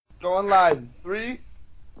Going live in 3,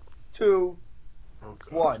 2,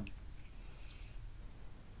 1.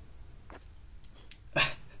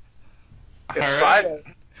 It's Friday.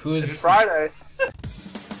 It's Friday.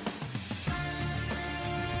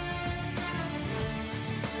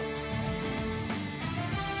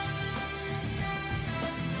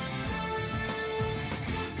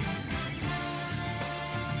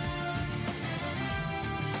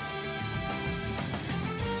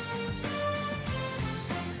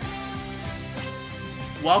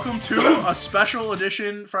 Welcome to a special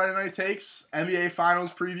edition Friday Night Takes NBA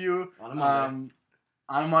Finals preview. On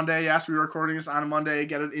a Monday, yes, we're recording this on a Monday.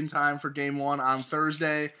 Get it in time for Game 1 on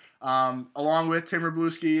Thursday. Along with Tim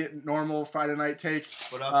Wroblewski, normal Friday Night Take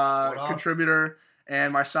contributor,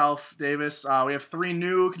 and myself, Davis. We have 3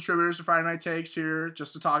 new contributors to Friday Night Takes here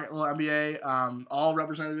just to talk a little NBA. All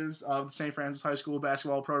representatives of the St. Francis High School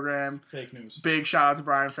basketball program. Fake news. Big shout out to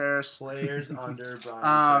Brian Ferris. Players under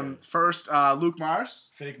Brian Ferris. First, Luke Mars.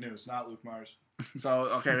 Fake news, not Luke Mars. So,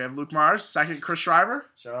 okay, we have Luke Mars. Second, Chris Shriver.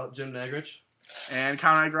 Shout out Jim Negrich. And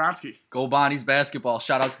Conrad Gronsky. Go Bonnie's basketball.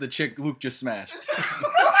 Shout out to the chick Luke just smashed.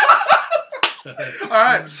 All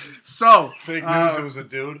right, so Fake news, it was a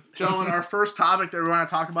dude. Gentlemen, our first topic that we want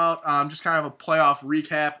to talk about, just kind of a playoff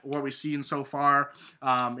recap, what we've seen so far.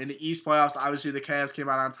 In the East playoffs, obviously the Cavs came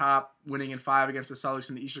out on top, winning in 5 against the Celtics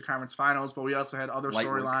in the Eastern Conference Finals, but we also had other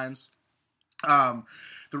storylines.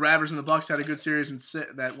 The Raptors and the Bucks had a good series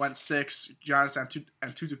that went 6. Giannis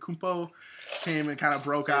Antetokounmpo came and kind of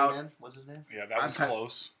broke out. Again? What's his name? Yeah, that was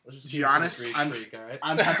close. Giannis Antetokounmpo.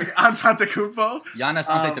 Antetokounmpo. Giannis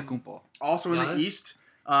Antetokounmpo. Also in the East,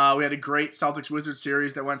 we had a great Celtics-Wizards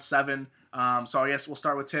series that went 7. So I guess we'll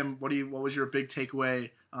start with Tim. What was your big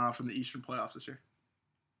takeaway from the Eastern playoffs this year?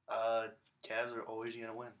 Cavs are always going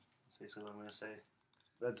to win. That's basically what I'm going to say.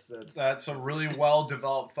 That's a really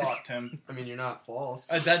well-developed thought, Tim. I mean, you're not false.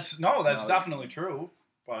 That's definitely true.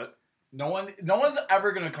 But no one's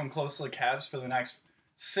ever going to come close to the Cavs for the next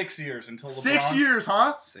 6 years until LeBron. 6 years,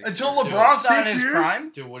 huh? Until LeBron's not in 6 his years? prime.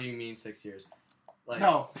 Dude, what do you mean 6 years?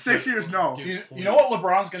 No, 6 years, no. Dude, You know what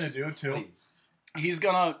LeBron's going to do, too? Please. He's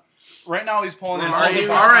going to... Right now, he's pulling in...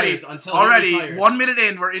 Already, 1 minute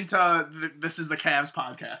in, we're into this is the Cavs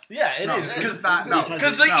podcast. Yeah, it is. Because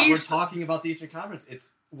the East... We're talking about the Eastern Conference.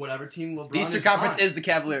 It's whatever team LeBron The Eastern is Conference on. is the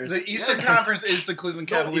Cavaliers. The Eastern Conference is the Cleveland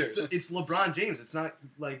Cavaliers. It's LeBron James. It's not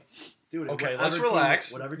like... Dude, okay, let's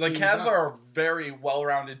relax. The Cavs are a very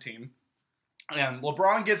well-rounded team. And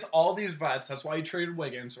LeBron gets all these vets. That's why he traded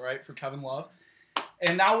Wiggins, right, for Kevin Love.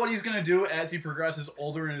 And now what he's going to do as he progresses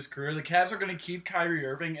older in his career, the Cavs are going to keep Kyrie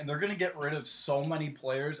Irving, and they're going to get rid of so many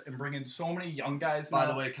players and bring in so many young guys. By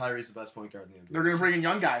the way, Kyrie's the best point guard in the NBA. They're going to bring in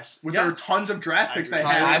young guys with their tons of draft picks they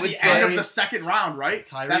had I would at the say- end of the second round, right?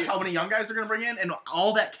 Kyrie- That's how many young guys they're going to bring in, and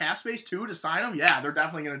all that cap space, too, to sign them? Yeah, they're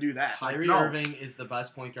definitely going to do that. Kyrie Irving is the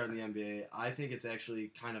best point guard in the NBA. I think it's actually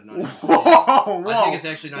kind of not even Whoa, close. whoa, I think it's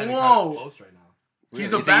actually not even kind of close right now. He's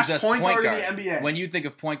Really? the You best think point guard guard in the NBA. When you think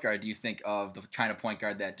of point guard, do you think of the kind of point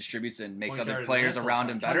guard that distributes and makes Point other guard players and around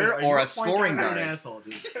him asshole. better, Are you or a a point scoring guard or an guard? asshole,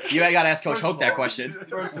 dude? You got to ask Coach First Hope of that all- question.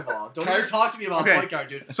 First of all, don't even talk to me about Okay. point guard,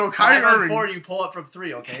 dude. So Kyrie 5 on Irving, 4, you pull up from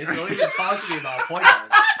 3, okay? So don't even talk to me about point guard.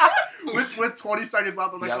 with 20 seconds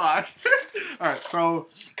left on the Yep. clock. All right, so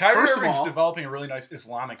Kyrie first of Irving's all- developing a really nice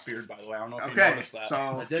Islamic beard, by the way. I don't know if you okay, noticed that.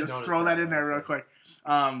 so did just notice throw that that, in there real honestly.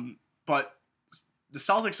 quick. But the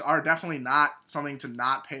Celtics are definitely not something to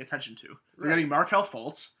not pay attention to. They're getting Markelle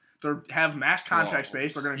Fultz. They have max contract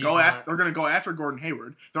space. They're going to go after Gordon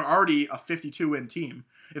Hayward. They're already a 52-win team.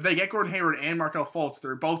 If they get Gordon Hayward and Markelle Fultz,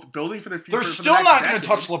 they're both building for their future. They're for the still next not going decade. to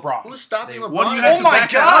touch LeBron. Who's stopping LeBron? What do you have Oh to my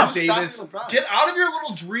back that up, God, Davis? Stopping LeBron? Get out of your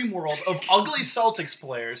little dream world of ugly Celtics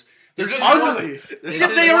players. They're just Ugly.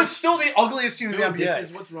 Yet they are still the ugliest team in the Dude, this NBA.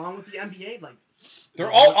 is what's wrong with the NBA. Like, They're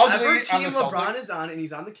all ugly whatever on team the LeBron Celtics. is on, and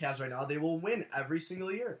he's on the Cavs right now, they will win every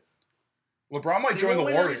single year. LeBron might They join the will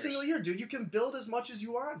win every Warriors. single year, dude. You can build as much as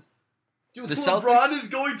you want. Dude, The LeBron Celtics- is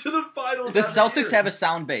going to the finals. The every Celtics year. have a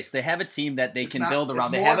sound base. They have a team that they can build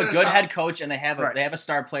around. They more have a than a good sound- head coach, and they have Right. a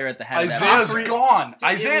star player at the head. Isaiah's of that. gone. Dude,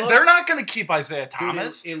 Isaiah, it they're looks- not going to keep Isaiah Dude,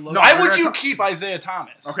 Thomas. it looks, Why they're would gonna you try- keep Isaiah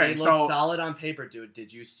Thomas? Okay, it so looks solid on paper, dude.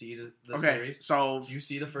 Did you see the series? so Did you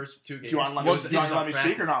see the first 2 games? do you want to let Well, me, do you want to let me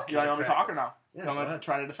speak or not? Do you It was want a me to talk or practice. not? Yeah, You go want me to ahead.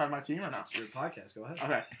 try to defend my team or not? It's your podcast. Go ahead.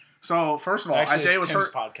 Okay. So first of all, Actually, Isaiah it's was Tim's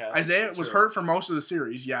hurt. podcast. Isaiah was True. hurt for most of the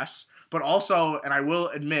series, yes. But also, and I will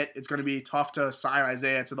admit, it's going to be tough to sign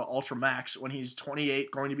Isaiah to the Ultra Max when he's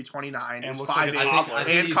 28, going to be 29. And he's looks like a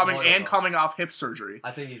 5'8", toddler. and coming off hip surgery.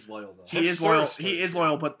 I think he's loyal though. He is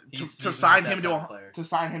loyal, but to sign him to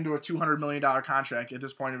a $200 million contract at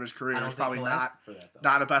this point of his career is probably not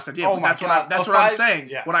the best idea. Oh but that's what I'm saying.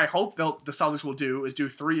 Yeah. What I hope the Celtics will do is do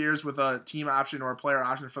 3 years with a team option or a player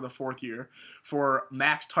option for the 4th year for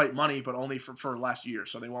max type money, but only for less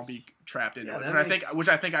years, so they won't be trapped into it. Which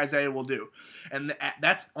I think Isaiah will do, and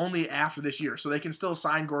that's only after this year, so they can still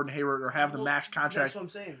sign Gordon Hayward or have the max contract. That's what I'm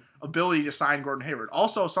saying. Ability to sign Gordon Hayward.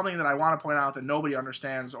 Also, something that I want to point out that nobody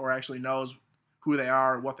understands or actually knows who they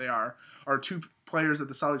are, what they are 2 players that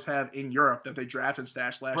the Celtics have in Europe that they drafted and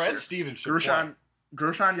stashed last year. Brad Stevens should Gershon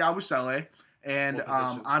Yabusele and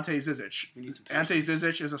Ante Zizic. Ante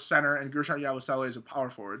Zizic is a center, and Gershon Yabusele is a power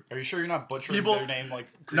forward. Are you sure you're not butchering their name like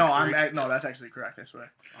Greek? No, that's actually correct, I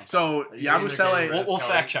swear. Okay. So Yabusele, we'll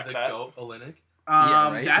fact check that. Olynyk?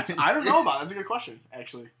 Right? That's I don't know about. That's a good question,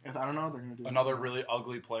 actually. If I don't know, they're gonna do another really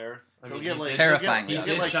ugly player. I mean, terrifying. He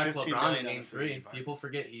did like check 15 LeBron million in Game on 3. People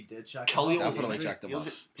forget he did check. Kelly definitely checked him up.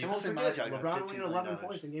 People forget LeBron only had 11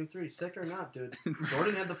 points in Game 3. Sick or not, dude?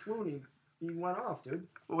 Jordan had the flu and he went off, dude.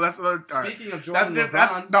 Well, that's another. Speaking of Jordan,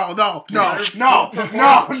 LeBron, no.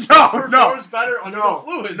 better under the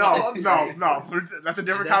flu. No. That's a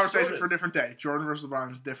different conversation Jordan. for a different day. Jordan versus LeBron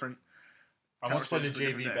is different. I almost played a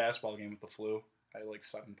JV basketball game with the flu. I had like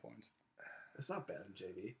 7 points. It's not bad in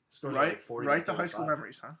JV. Scores Right, like 40 right to high school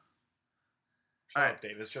memories, huh? Shut All up,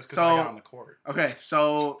 Davis. Just because I got on the court. Okay,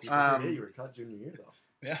 so People forget you were cut junior year though.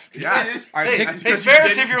 Yeah. yes. All right, Hey,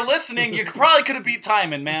 Ferris, if you're listening, you probably could have beat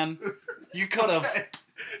Timon, man. You could have.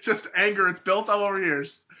 Just anger. It's built all over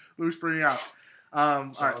years. Loose bringing out.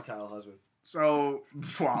 All right. Kyle Husband. So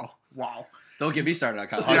wow. Don't get me started on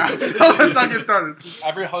Kyle. Yeah, let's not get started.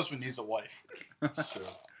 Every husband needs a wife. That's true.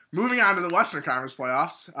 Moving on to the Western Conference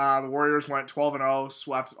playoffs, the Warriors went 12-0,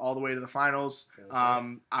 swept all the way to the finals.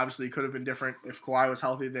 Obviously, it could have been different if Kawhi was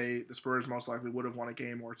healthy. The Spurs most likely would have won a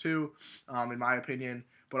game or two, in my opinion.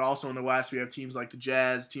 But also in the West, we have teams like the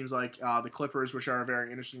Jazz, teams like the Clippers, which are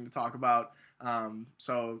very interesting to talk about.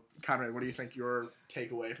 So, Conrad, what do you think your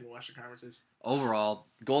takeaway from the Western Conference is? Overall,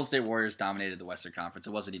 Golden State Warriors dominated the Western Conference.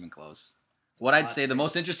 It wasn't even close. What I'd say the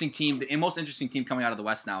most interesting team coming out of the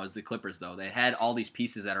West now is the Clippers. Though they had all these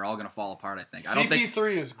pieces that are all going to fall apart. I think.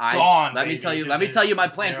 CP3 is gone. Let me tell you my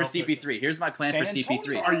plan for CP3. Here's my plan for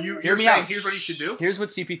CP3. Are you? Hear me saying out. Here's what he should do. Here's what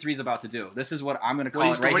CP3 is about to do. This is what I'm going to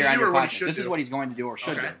call it right here on your podcast. This is what he's going to do or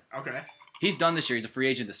should do. Okay. He's done this year. He's a free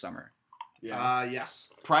agent this summer. Yeah. Yes.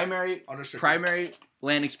 Primary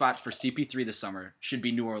landing spot for CP3 this summer should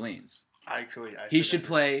be New Orleans. He should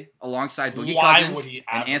play alongside Boogie Cousins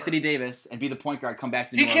and Anthony Davis and be the point guard. Come back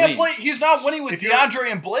to New Orleans. He can't play. He's not winning with DeAndre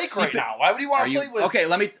and Blake right now. Why would he want to play with? Okay,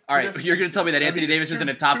 all right, you're going to tell me that Anthony Davis isn't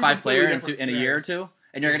a top 5 player in a year or two,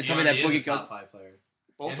 and you're going to tell me that Boogie Cousins.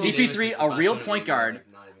 CP3, a real point guard.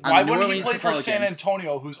 Why wouldn't he play for San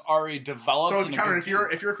Antonio, who's already developed? So, Connor, if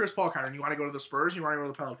you're Chris Paul, Connor, and you want to go to the Spurs, you want to go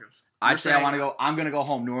to the Pelicans. I say I want to go. I'm going to go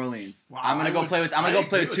home, New Orleans. Wow, I'm going to go play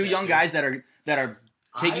with 2 young guys that are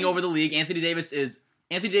taking over the league. Anthony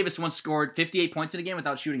Davis once scored 58 points in a game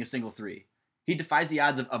without shooting a single 3. He defies the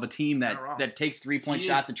odds of a team that takes 3-point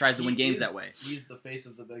shots and tries to win games that way. He's the face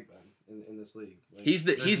of the big man in this league. Like, he's the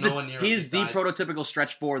prototypical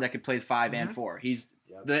stretch 4 that could play 5 and 4. He's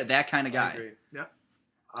that kind of guy. Yep.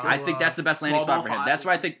 I think that's the best landing spot for him. That's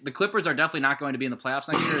why I think the Clippers are definitely not going to be in the playoffs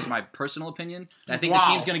next year, is my personal opinion. I think the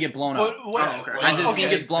team's going to get blown up. I think the team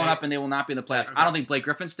gets blown up and they will not be in the playoffs. I don't think Blake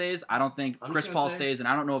Griffin stays. I don't think Chris Paul stays. And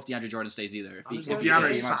I don't know if DeAndre Jordan stays either. If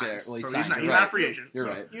DeAndre signs. He's not a free agent. You're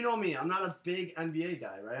right. You know me. I'm not a big NBA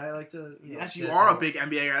guy, right? I like to... Yes, you are a big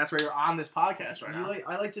NBA guy. That's why you're on this podcast right now.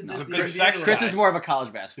 I like to diss the NBA. Chris is more of a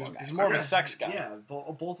college basketball guy. He's more of a sex guy. Yeah,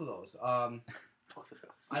 both of those.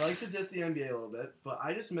 I like to diss the NBA a little bit, but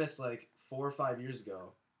I just miss 4 or 5 years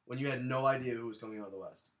ago when you had no idea who was coming out of the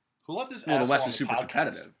West. Who let this? Well, the West was super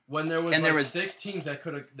competitive. When there was 6 teams that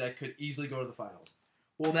could easily go to the finals.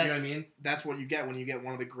 Well, you know what I mean? That's what you get when you get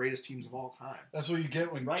one of the greatest teams of all time. That's what you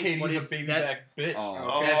get when KD's a baby back bitch.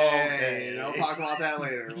 Okay. We'll talk about that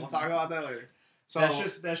later. So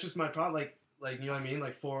that's just my problem. Like you know what I mean?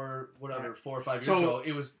 4 or 5 years ago,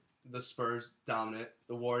 it was the Spurs dominant.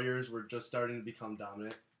 The Warriors were just starting to become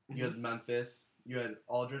dominant. You had Memphis. You had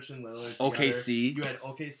Aldridge and Lillard together. OKC. You had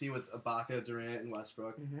OKC with Ibaka, Durant, and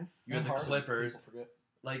Westbrook. You had the Clippers. You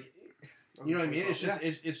know what I mean? It's just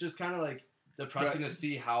it's just kind of depressing to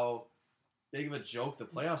see how big of a joke the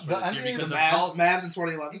playoffs were this year because the Mavs in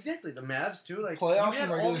 2011. Exactly, the Mavs too. Playoffs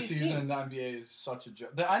and regular season in the NBA is such a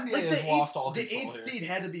joke. The NBA has lost all control here. The 8th seed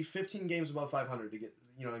had to be 15 games above 500 to get.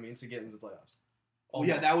 you know what I mean, to get into the playoffs. Well,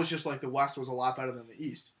 yeah, that was just like the West was a lot better than the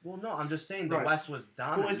East. Well, no, I'm just saying the West was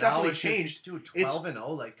dominant. Well, it's definitely changed. Dude,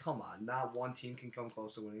 12-0, like, come on. Not one team can come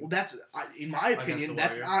close to winning. Well, that's, in my opinion,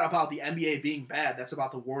 that's not about the NBA being bad. That's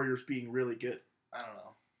about the Warriors being really good. I don't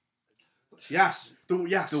know. Yes.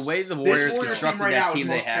 The way the Warriors constructed right that now team is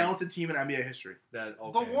the most they had. talented team in NBA history. Okay.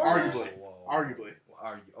 The Warriors. Arguably.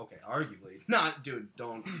 Okay, arguably. Not, dude,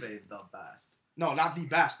 don't say the best. No, not the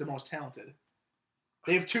best, the most talented.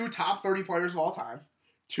 They have 2 top 30 players of all time.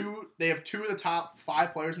 They have 2 of the top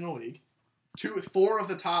 5 players in the league. 4 of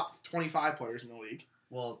the top 25 players in the league.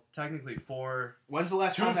 Well, technically 4. When's the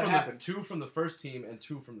last time that happened? 2 from the first team and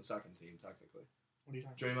 2 from the second team, technically. What are you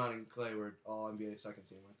talking Draymond and Clay were all NBA second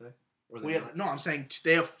team, weren't they? No, I'm saying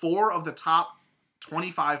they have 4 of the top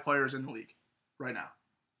 25 players in the league right now.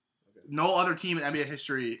 Okay. No other team in NBA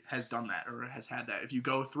history has done that or has had that. If you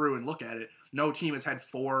go through and look at it, no team has had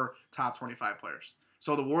 4 top 25 players.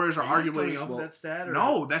 So the Warriors are arguably up that stat. Or?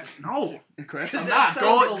 No, Chris. I'm not.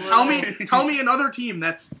 Tell me another team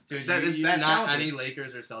that's Dude, that is that not talented. any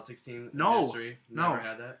Lakers or Celtics team in history. No, never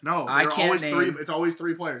had that. No, I can't always name, 3. It's always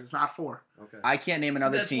 3 players. It's not 4. Okay. I can't name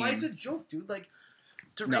another team. That's why it's a joke, dude. Like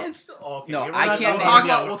Durant's. No, okay, no, I can't.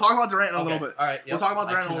 We'll talk about Durant in a little bit. All right, we'll talk about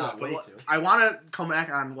Durant in a little bit. I want to come back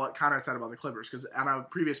on what Connor said about the Clippers because on a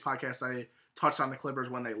previous podcast I touched on the Clippers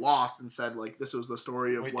when they lost and said like this was the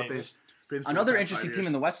story of what they've. Another interesting team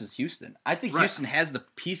in the West is Houston. I think Houston has the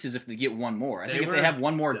pieces if they get one more. I think if they have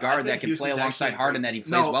one more guard that can play alongside Harden that he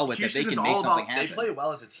plays well with, that they can make something happen. They play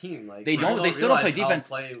well as a team. Like, they don't. They still don't play defense.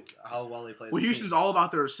 How well they play. Well, Houston's all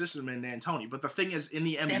about their system and D'Antoni. But the thing is, in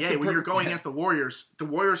the NBA, when you're going against the Warriors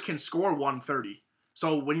can score 130.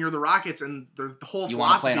 So when you're the Rockets and the whole philosophy you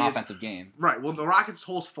want to play an offensive game, right? Well, the Rockets'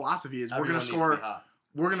 whole philosophy is we're going to score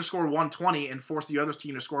 120 and force the other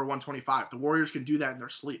team to score 125. The Warriors can do that in their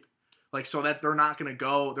sleep. Like, so that they're not going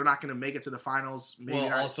to make it to the finals. Maybe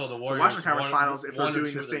also the Warriors. The Western Conference Finals if they're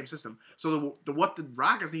doing the same system. So what the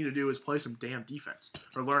Rockets need to do is play some damn defense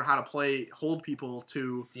or learn how to hold people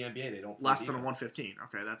to it's the NBA. They don't less than a 115.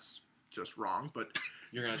 Okay, that's just wrong, but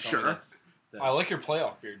you're going to tell me that's I like your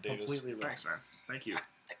playoff beard, Davis. Completely wrong. Thanks, man. Thank you.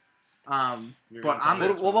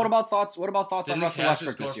 What about thoughts on Russell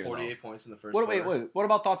Westbrook this year? 48 points in the first quarter. Wait. What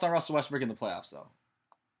about thoughts on Russell Westbrook in the playoffs though?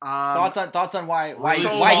 Thoughts on why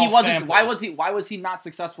was he not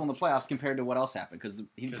successful in the playoffs compared to what else happened? Because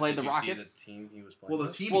he played the Rockets. The team he was playing.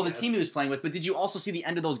 The team he was playing with. But did you also see the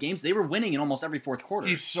end of those games? They were winning in almost every fourth quarter.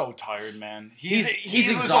 He's so tired, man. He's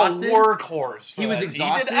exhausted. He was a workhorse. He was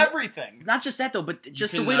exhausted. He did everything. Not just that though, but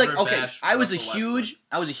just the way I was a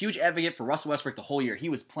huge advocate for Russell Westbrook the whole year. He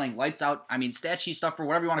was playing lights out. I mean, stat sheet stuff for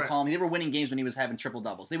whatever you want to call him. They were winning games when he was having triple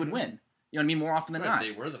doubles. They would win. You know what I mean? More often than not.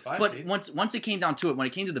 They were the 5 But seed. once it came down to it, when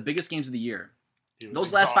it came to the biggest games of the year,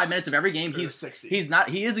 those last 5 minutes of every game, he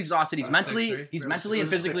is exhausted. He's mentally and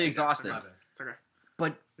physically exhausted. It's okay.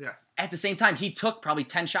 But at the same time, he took probably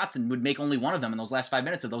 10 shots and would make only one of them in those last 5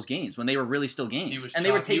 minutes of those games when they were really still games. He was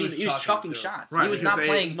chucking shots. Right, he was not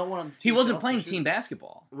playing. He wasn't playing team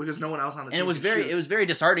basketball because no one else on the team. And it was very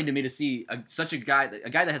disheartening to me to see such a guy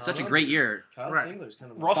that had such a great year.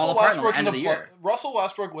 Russell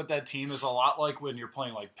Westbrook with that team is a lot like when you're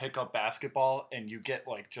playing like pickup basketball and you get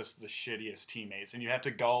like just the shittiest teammates and you have to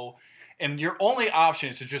go. And your only option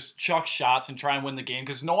is to just chuck shots and try and win the game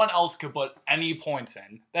because no one else could put any points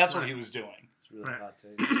in. That's what he was doing. It's really hot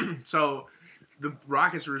take. So the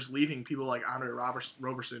Rockets were just leaving people like Andre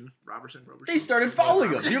Roberson. They started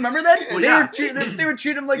fouling him. Do you remember that? Well, they would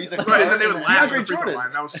treat him like right, and then they would laugh at the free throw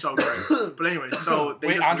line. That was so great. But anyway, so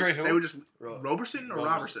they would just Roberson or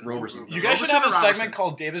Roberson? Roberson. You guys should have a segment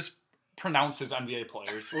called Davis pronounces NBA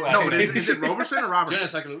players. No, is it Roberson or Robertson?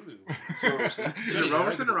 It's Roberson. Is it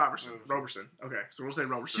Roberson or Robertson? Roberson. Okay, so we'll say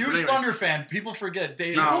Roberson. Huge Thunder fan. People forget.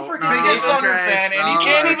 Biggest Thunder fan, and he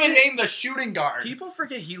can't even name the shooting guard. People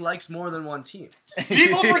forget he likes more than one team.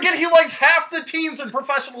 People forget he likes half the teams in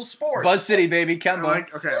professional sports. Buzz City, baby. Kemba.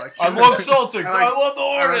 I love Celtics. I love the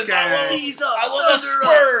Hornets. I love the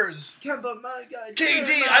Spurs. Kemba, my guy.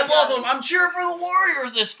 KD, I love him. I'm cheering for the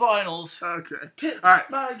Warriors this finals. Okay. Pitt, all right.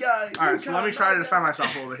 My guy. All right, so let me try to defend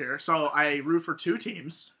myself over here. So I root for 2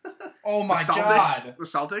 teams. Oh my God. The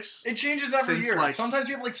Celtics. It changes every year. Sometimes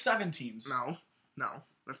you have like 7 teams. No.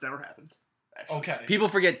 That's never happened. Actually. Okay. People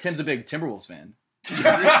forget Tim's a big Timberwolves fan.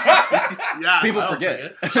 Yeah. People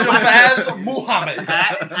forget. As Muhammad.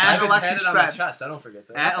 At Alexi Shved. I don't forget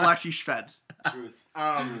that. At Alexi Shved. Truth.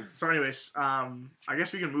 So anyways, I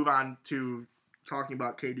guess we can move on to talking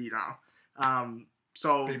about KD now.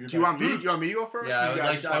 So do you want me to go first? Yeah,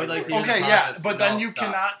 I would like to. Okay, yeah, but then you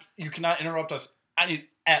cannot interrupt us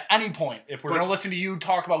at any point, if we're going to listen to you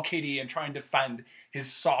talk about KD and try and defend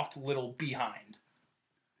his soft little behind.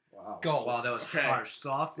 Wow. Go. Wow, that was harsh.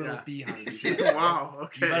 Soft little behind. Wow,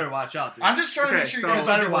 okay. You better watch out, dude. I'm just trying to make sure you guys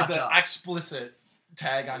better don't watch get the out. explicit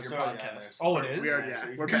tag on your podcast. Oh, it is?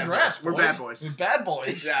 We're Congrats, bad boys. We're bad boys. We're bad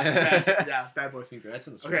boys. Bad boys. Congrats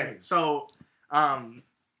on the Okay, swearing. so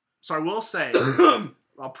I will say,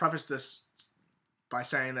 I'll preface this by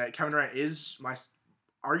saying that Kevin Durant is my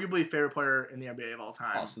arguably favorite player in the NBA of all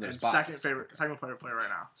time, and second favorite player right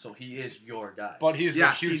now. So he is your guy. But he's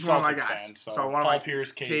a huge he's one of my Celtics guys. fan. So one of Paul my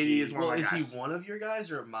Pierce, KD is one of my guys. Is he one of your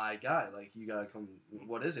guys or my guy? Like, you gotta come.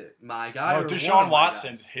 What is it? My guy or Deshaun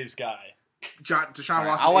Watson's his guy. Deshaun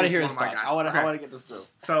Watson. I want to is hear one his of my thoughts. guys. I want to get this through.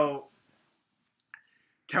 So,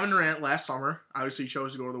 Kevin Durant last summer obviously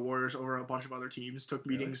chose to go to the Warriors over a bunch of other teams. Took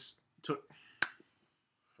meetings.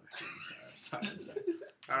 Sorry.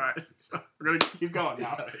 All right, so we're gonna keep going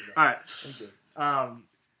now. All right. Thank you.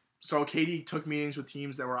 So KD took meetings with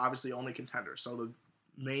teams that were obviously only contenders. So the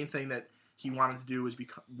main thing that he wanted to do was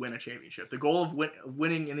win a championship. The goal of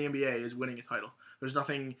winning in the NBA is winning a title. There's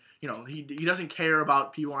nothing, he doesn't care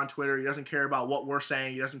about people on Twitter. He doesn't care about what we're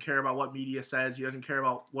saying. He doesn't care about what media says. He doesn't care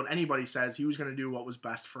about what anybody says. He was going to do what was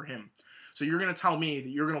best for him. So you're going to tell me that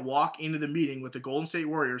you're going to walk into the meeting with the Golden State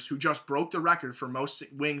Warriors, who just broke the record for most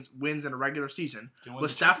wins in a regular season,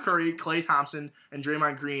 with Steph Curry, Klay Thompson, and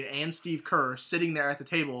Draymond Green, and Steve Kerr sitting there at the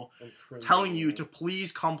table, telling you to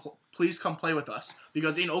please come play with us.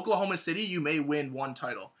 Because in Oklahoma City, you may win one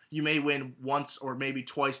title. You may win once or maybe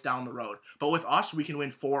twice down the road. But with us, we can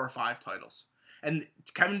win 4 or 5 titles. And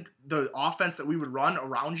Kevin, the offense that we would run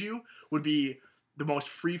around you would be the most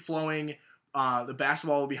free-flowing. The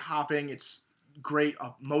basketball will be hopping. It's great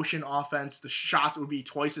motion offense. The shots would be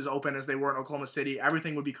twice as open as they were in Oklahoma City.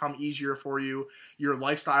 Everything would become easier for you. Your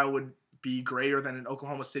lifestyle would be greater than in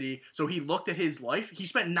Oklahoma City. So he looked at his life. He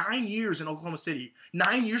spent 9 years in Oklahoma City.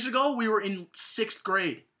 9 years ago, we were in 6th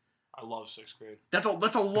grade. I love 6th grade. That's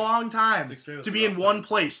a long time to be in one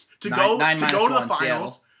place. To go to the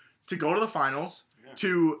finals. To go to the finals.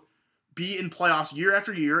 To be in playoffs year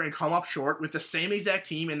after year and come up short with the same exact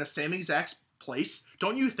team in the same exact place.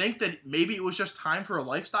 Don't you think that maybe it was just time for a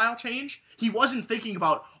lifestyle change? He wasn't thinking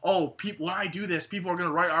about, when I do this, people are going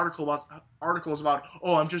to write articles about,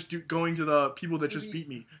 I'm just going to the people that just beat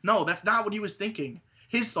me. No, that's not what he was thinking.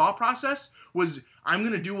 His thought process was, I'm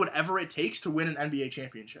going to do whatever it takes to win an NBA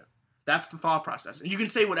championship. That's the thought process. And you can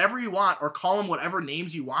say whatever you want or call him whatever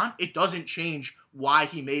names you want. It doesn't change why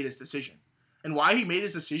he made his decision. And why he made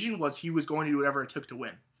his decision was he was going to do whatever it took to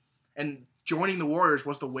win. And joining the Warriors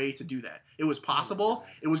was the way to do that. It was possible.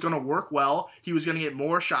 It was going to work well. He was going to get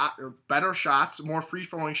better shots, more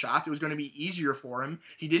free-flowing shots. It was going to be easier for him.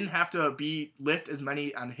 He didn't have to lift as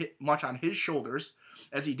much on his shoulders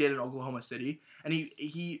as he did in Oklahoma City. And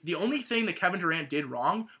the only thing that Kevin Durant did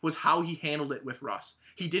wrong was how he handled it with Russ.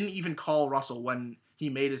 He didn't even call Russell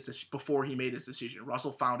before he made his decision.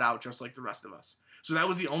 Russell found out just like the rest of us. So that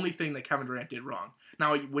was the only thing that Kevin Durant did wrong.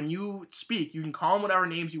 Now, when you speak, you can call him whatever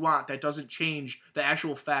names you want. That doesn't change the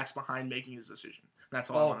actual facts behind making his decision.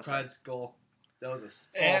 That's all I want to say. Pride's goal. That was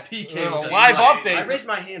PK. Live update. I raised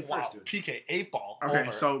my hand first, dude. PK 8-ball. Okay,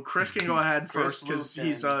 over. So Chris can go ahead first because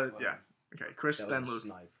he's Okay, Chris that then was a Luke.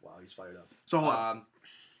 snipe. Wow, he's fired up. So hold on.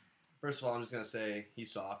 First of all, I'm just gonna say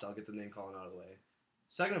he's soft. I'll get the name calling out of the way.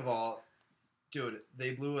 Second of all, dude,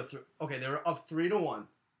 they blew they were up 3-1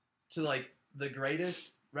 to like the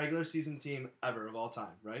greatest regular season team ever of all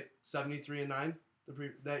time, right? 73-9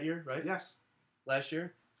 that year, right? Yes. Last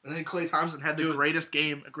year. And then Klay Thompson had the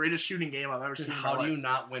greatest shooting game I've ever seen. How do you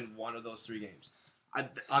not win one of those 3 games?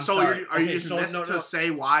 I'm sorry. Are you just to say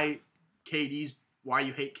why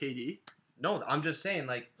you hate KD? No, I'm just saying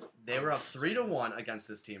like they were up 3-1 against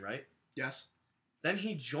this team, right? Yes. Then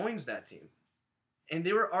he joins that team. And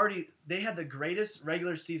they had the greatest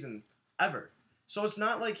regular season ever. So it's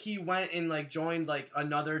not like he went and like joined like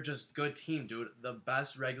another just good team, dude. The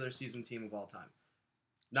best regular season team of all time.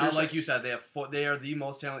 Now, like you said, they are the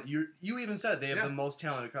most talented. You even said they have the most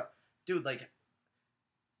talented. Dude, like,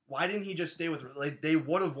 why didn't he just stay with? Like, they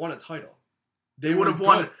would have won a title. They would have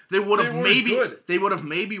won. They would have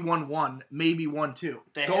maybe won 1, maybe won 2.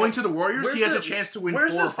 Going to the Warriors, he has a chance to win 4 or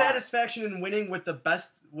 5. Where's the satisfaction in winning with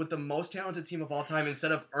the most talented team of all time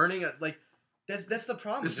instead of earning a like? That's the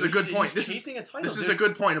problem. This is a good point. He's chasing a title. This is a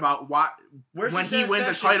good point about when he wins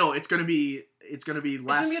a title, it's going to be less. It's going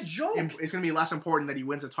to be a joke. It's going to be less important that he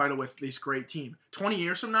wins a title with this great team. 20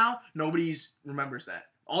 years from now, nobody remembers that.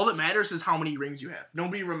 All that matters is how many rings you have.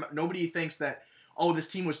 Nobody thinks that this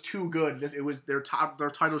team was too good. Their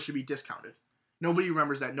title should be discounted. Nobody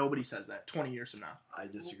remembers that. Nobody says that 20 years from now. I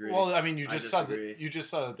disagree. Well, I mean, you just said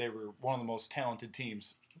that they were one of the most talented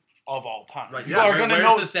teams of all time. Right.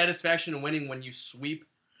 Where's the satisfaction of winning when you sweep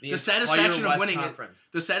the satisfaction of winning? Conference?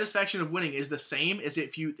 The satisfaction of winning is the same as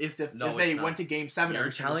if they went to Game 7.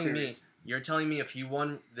 You're telling me if he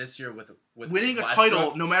won this year with winning Westbrook, a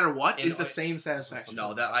title, no matter what, is the same satisfaction.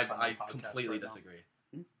 No, that I completely disagree.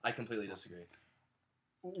 I completely disagree.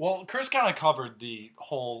 Well, Chris kind of covered the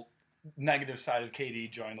whole negative side of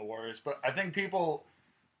KD joining the Warriors, but I think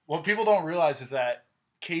what people don't realize is that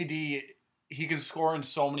KD, he can score in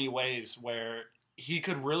so many ways where he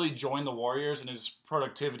could really join the Warriors and his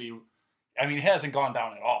productivity. I mean, he hasn't gone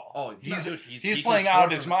down at all. Oh, he's playing out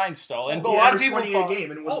of his mind still, and a lot of people thought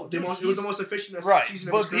game, and it was the most efficient season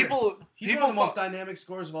of his career. He's one of the most dynamic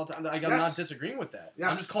scorers of all time. I'm not disagreeing with that.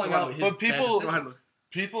 Yes. I'm just calling out his. But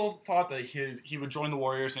people thought that he would join the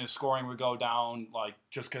Warriors and his scoring would go down, like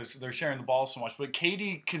just because they're sharing the ball so much. But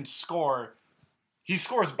KD can score. He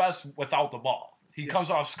scores best without the ball. He comes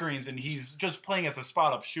off screens and he's just playing as a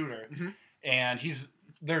spot up shooter, and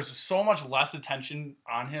there's so much less attention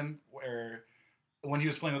on him where when he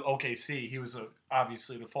was playing with OKC, he was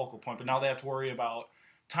obviously the focal point. But now they have to worry about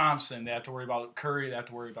Thompson. They have to worry about Curry. They have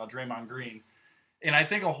to worry about Draymond Green. And I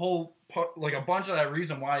think a bunch of that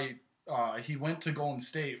reason why he went to Golden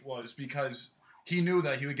State was because he knew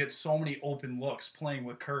that he would get so many open looks playing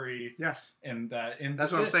with Curry. Yes. And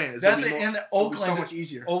that's what I'm saying. Oakland, so much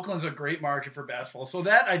easier. Oakland's a great market for basketball. So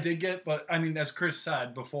that I did get, but I mean, as Chris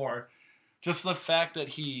said before, just the fact that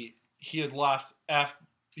he had left after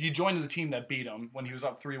he joined the team that beat him when he was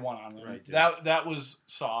up 3-1 on them. Right, that was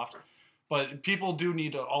soft. But people do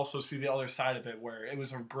need to also see the other side of it where it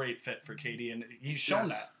was a great fit for KD, and he's shown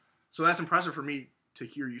that. So that's impressive for me to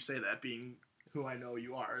hear you say that, being who I know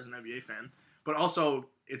you are as an NBA fan. But also,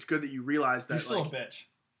 it's good that you realize that he's still a bitch.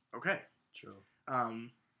 Okay. True.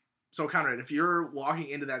 So, Conrad, if you're walking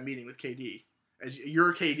into that meeting with KD, as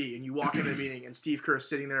you're KD, and you walk into the meeting and Steve Kerr is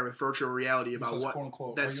sitting there with virtual reality about what quote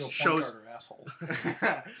unquote, that shows. Asshole.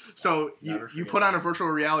 So you put on a virtual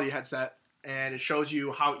reality headset and it shows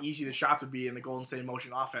you how easy the shots would be in the Golden State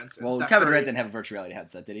motion offense. And well, Kevin Durant didn't have a virtual reality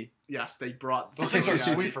headset, did he? Yes, they brought. Those things are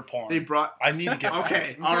sweet for porn. They brought. I need to get.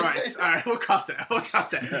 Okay, all right. We'll cut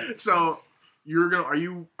that. So are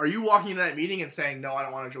you walking into that meeting and saying no, I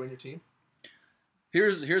don't want to join your team?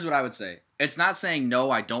 Here's what I would say. It's not saying no,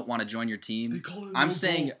 I don't want to join your team. I'm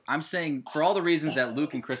saying for all the reasons that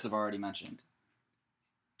Luke and Chris have already mentioned.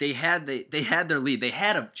 They had their lead. They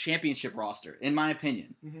had a championship roster, in my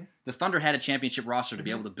opinion. Mm-hmm. The Thunder had a championship roster to be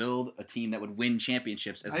able to build a team that would win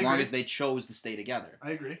championships as long as they chose to stay together.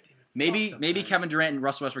 I agree. Maybe Kevin Durant and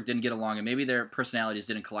Russell Westbrook didn't get along, and maybe their personalities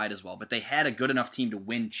didn't collide as well. But they had a good enough team to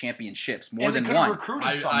win championships, more than one.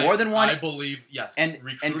 More than one. I believe yes. And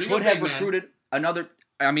could have recruited another.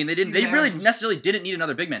 I mean, they really necessarily didn't need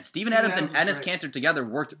another big man. Steven Adams and Enes Kanter together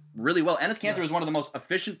worked really well. Enes Kanter was one of the most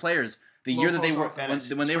efficient players the year that they were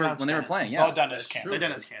when they were playing. Yeah, Dennis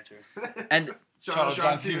Kanter. And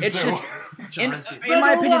it's just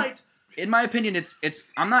in my opinion, it's.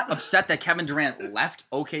 I'm not upset that Kevin Durant left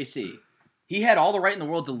OKC. He had all the right in the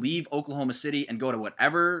world to leave Oklahoma City and go to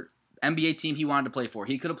whatever NBA team he wanted to play for.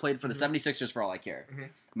 He could have played for the 76ers for all I care. Mm-hmm.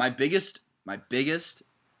 My biggest.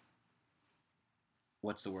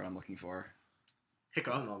 What's the word I'm looking for?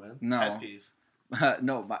 Hiccup. I don't know, man. No. Pet peeve.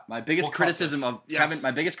 No, my biggest criticism of Kevin. My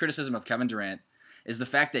biggest criticism of Kevin Durant is the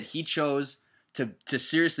fact that he chose to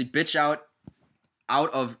seriously bitch out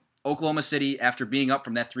of Oklahoma City after being up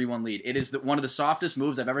from that 3-1 lead. It is one of the softest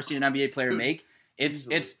moves I've ever seen an NBA player make.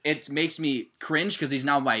 It makes me cringe because he's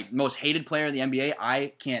now my most hated player in the NBA.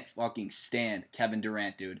 I can't fucking stand Kevin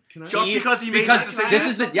Durant, dude. Because he made this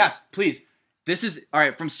decision? Yes, please. This is all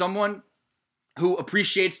right from someone who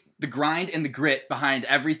appreciates the grind and the grit behind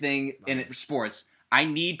everything in sports. I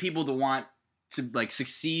need people to want to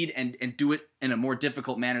succeed and do it in a more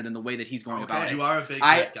difficult manner than the way that he's going about it. You are a big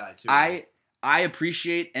guy too. I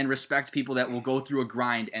appreciate and respect people that will go through a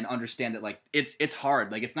grind and understand that it's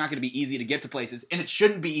hard. It's not going to be easy to get to places, and it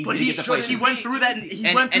shouldn't be easy to get to places. He went through that.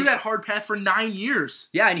 He went through that hard path for 9 years.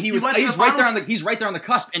 Yeah, and he's right there on the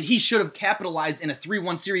cusp, and he should have capitalized in a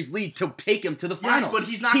 3-1 series lead to take him to the finals. Yes, but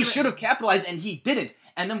he's not. He should have capitalized, and he didn't.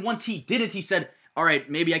 And then once he didn't, he said, all right,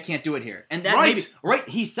 maybe I can't do it here. And that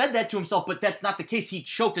he said that to himself, but that's not the case. He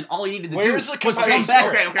choked, and all he needed to do was come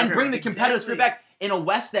back and bring the competitive spirit back in a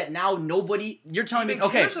West that now nobody. You're telling me,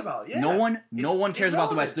 okay, no one cares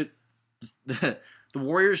about the West. The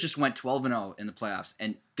Warriors just went 12-0 in the playoffs,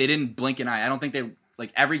 and they didn't blink an eye. I don't think they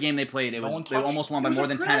Like every game they played, they almost won by more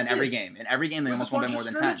than 10 in every game. In every game, they almost won by more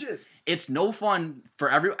than 10. It's no fun for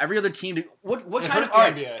every other team to. What kind of? All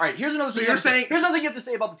right, here's another thing. Here's another thing you have to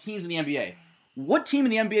say about the teams in the NBA. What team in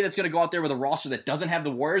the NBA that's going to go out there with a roster that doesn't have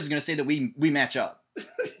the Warriors is going to say that we match up?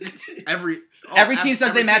 Every team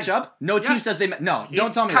says they match up. No team says they no.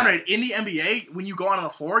 Don't tell me Conrad, in the NBA, when you go out on the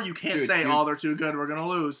floor, you can't say, "Oh, they're too good. We're gonna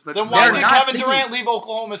lose." But then why did Kevin Durant leave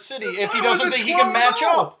Oklahoma City if he doesn't think he can match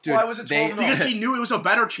up? Why was it 12-0? Because he knew it was a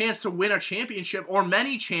better chance to win a championship or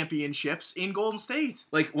many championships in Golden State.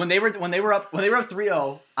 Like when they were up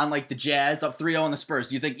 3-0 on like the Jazz, up 3-0 on the Spurs.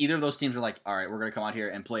 Do you think either of those teams were like, "All right, we're gonna come out here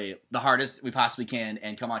and play the hardest we possibly can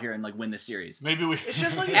and come out here and like win this series"? Maybe we. It's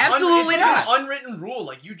just like absolutely not an unwritten rule.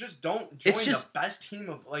 Like you just don't join the best team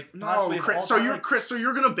of like. No, Chris. So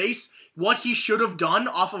you're gonna base what he should have done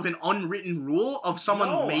off of an unwritten rule of someone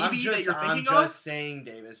that you're thinking of? I'm just saying,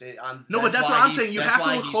 Davis. But that's what I'm saying. You have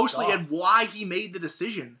to look closely at why he made the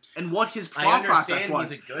decision and what his thought process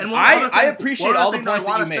was. And I appreciate all the points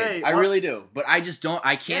that you made. I really do, but I just don't.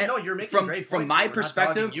 I can't. Yeah, no, you're making great points. From my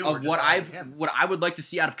perspective of what I would like to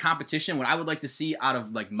see out of competition, what I would like to see out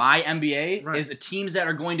of like my NBA is teams that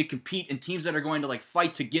are going to compete and teams that are going to like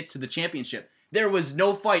fight to get to the championship. There was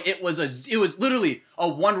no fight. It was literally a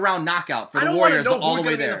 1-round knockout for the Warriors all the way there. I don't want to know who's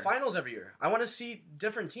going to be in the finals every year. I want to see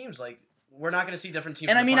different teams. Like we're not going to see different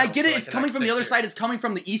teams. And I mean, I get it. It's coming from the other side. It's coming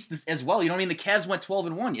from the East as well. You know what I mean? The Cavs went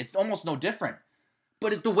 12-1. It's almost no different.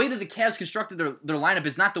 But the way that the Cavs constructed their lineup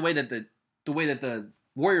is not the way that the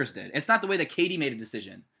Warriors did. It's not the way that KD made a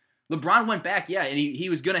decision. LeBron went back, and he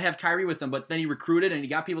was going to have Kyrie with him, but then he recruited and he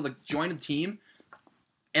got people to join the team.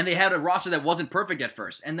 And they had a roster that wasn't perfect at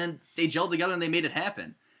first. And then they gelled together and they made it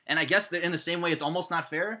happen. And I guess that in the same way, it's almost not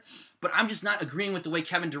fair. But I'm just not agreeing with the way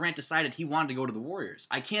Kevin Durant decided he wanted to go to the Warriors.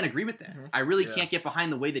 I can't agree with that. Mm-hmm. I really can't get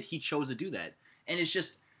behind the way that he chose to do that. And it's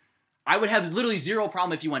just, I would have literally zero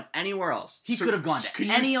problem if he went anywhere else. He could have gone to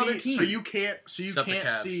any other team. So you can't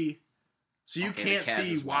see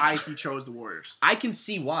why he chose the Warriors. I can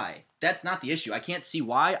see why. That's not the issue. I can't see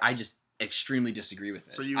why. I just extremely disagree with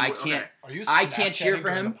it. So I can't cheer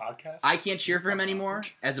for him. I can't cheer for him anymore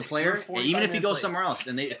as a player. Even if he goes somewhere else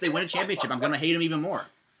and if they win a championship, I'm going to hate him even more.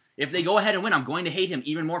 If they go ahead and win, I'm going to hate him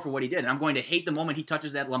even more for what he did, and I'm going to hate the moment he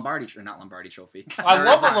touches that Lombardi trophy. I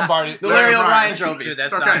love the Lombardi, the Larry O'Brien trophy. Dude,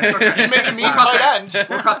 that's okay. You're making me cut end.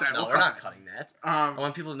 We'll cut that. No, we're not cutting that. I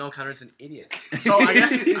want people to know Conrad's an idiot. So I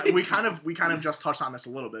guess we kind of just touched on this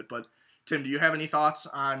a little bit, but Tim, do you have any thoughts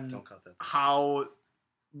on how?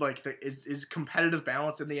 Like, is competitive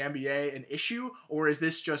balance in the NBA an issue, or is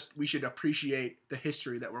this just we should appreciate the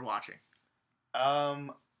history that we're watching?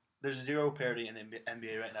 There's zero parity in the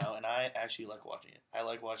NBA right now, and I actually like watching it. I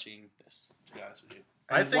like watching this, to be honest with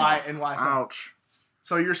you. Why? Ouch.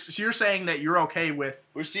 So you're saying that you're okay with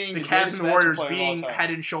we're seeing the Cavs and the Warriors being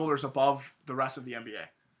head and shoulders above the rest of the NBA?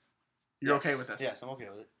 You're okay with this? Yes, I'm okay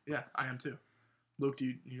with it. Yeah, I am too. Luke, do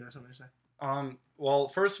you have something to say? Well,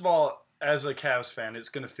 first of all, as a Cavs fan, it's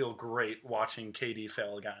going to feel great watching KD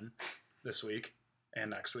fail again this week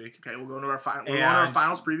and next week. Okay, we'll go into our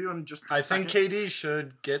finals preview and just. I think KD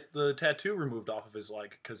should get the tattoo removed off of his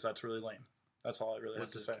leg because that's really lame. That's all I really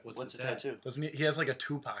have to say. What's the tattoo? Doesn't he has like a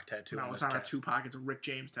Tupac tattoo? No, it's not a Tupac. It's a Rick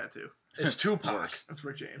James tattoo. It's Tupac. That's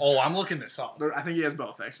Rick James. Oh, I'm looking this up. I think he has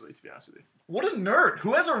both, actually, to be honest with you. What a nerd.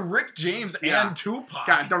 Who has a Rick James and Tupac?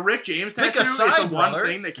 God, the Rick James tattoo is the one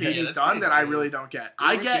thing that KD's done that I really don't get.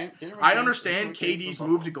 I understand KD's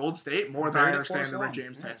move to Gold State more than I understand the Rick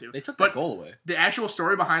James tattoo. They took that goal away. The actual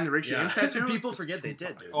story behind the Rick James tattoo... People forget they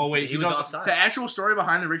did, dude. Oh, wait, he was offside. The actual story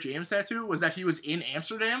behind the Rick James tattoo was that he was in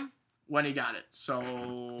Amsterdam when he got it, so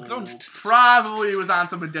probably was on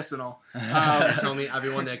some medicinal. Tell me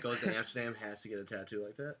everyone that goes to Amsterdam has to get a tattoo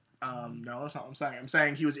like that? No, that's not what I'm saying. I'm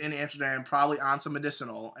saying he was in Amsterdam, probably on some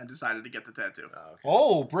medicinal, and decided to get the tattoo. Oh, okay.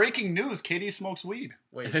 Oh, breaking news. KD smokes weed.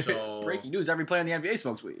 Wait, so... Breaking news. Every player in the NBA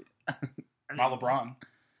smokes weed. Not LeBron. Are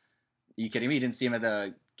you kidding me? You didn't see him at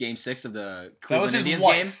the Game 6 of the Cleveland Indians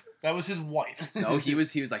game? That was his wife. No, he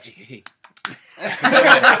was like, hey.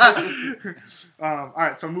 All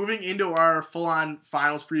right, so moving into our full-on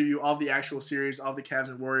finals preview of the actual series of the Cavs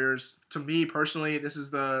and Warriors. To me personally, this is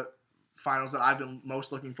the finals that I've been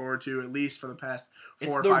most looking forward to, at least for the past 4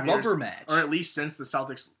 or 5 years. It's the rubber match. Or at least since the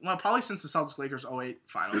Celtics, probably since the Celtics-Lakers 08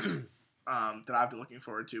 finals that I've been looking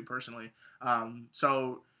forward to personally.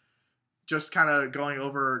 So just kind of going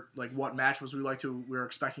over like what matchups we're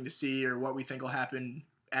expecting to see or what we think will happen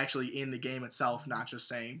actually in the game itself, not just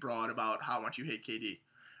saying broad about how much you hate KD.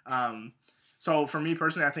 So for me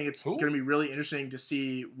personally, I think it's going to be really interesting to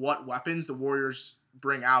see what weapons the Warriors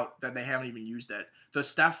bring out that they haven't even used yet. The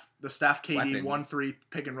Steph KD 1-3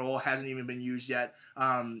 pick and roll hasn't even been used yet.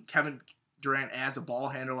 Kevin Durant as a ball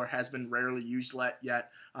handler has been rarely used yet.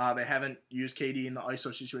 They haven't used KD in the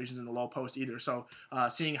ISO situations in the low post either. So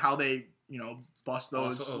seeing how they bust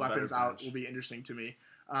those weapons out will be interesting to me.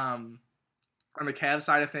 On the Cavs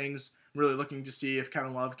side of things, I'm really looking to see if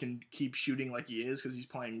Kevin Love can keep shooting like he is because he's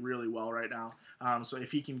playing really well right now. So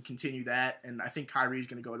if he can continue that, and I think Kyrie's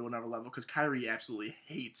going to go to another level because Kyrie absolutely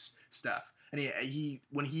hates Steph. And he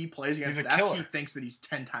when he plays against Steph, he thinks that he's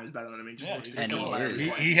 10 times better than him.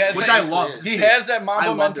 He has which I love to see. He has that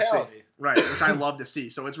Mamba mentality. Right, which I love to see.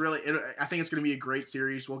 So it's really, I think it's going to be a great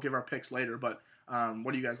series. We'll give our picks later, but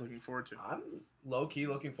what are you guys looking forward to? I'm low-key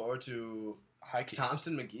looking forward to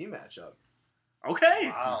Thompson-McGee matchup. Okay.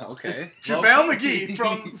 Wow. Okay. JaVale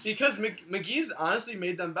McGee because McGee's honestly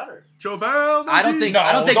made them better. JaVale McGee. I don't think the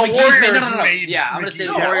McGee's Warriors made Yeah, I'm gonna say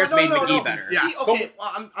the Warriors made McGee better. Yes.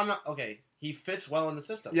 I'm not okay. He fits well in the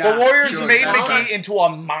system. The Warriors made McGee into a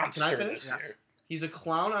monster this year. Yes. He's a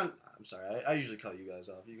clown on. I'm sorry, I usually cut you guys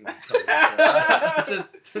off. You can cut me off.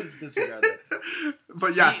 Just disregard that.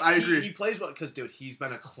 But yes, I agree. He plays well because, dude, he's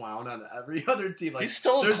been a clown on every other team. Like, he's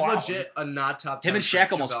still a clown. There's legit a not top 10. Him and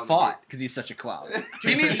Shaq almost fought because he's such a clown.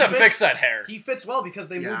 He needs to fix that hair. He fits well because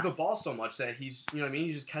they move the ball so much that he's, you know what I mean?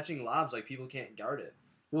 He's just catching lobs like people can't guard it.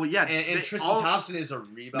 Well, yeah. And Tristan Thompson is a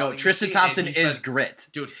rebounding No, Tristan Thompson is grit.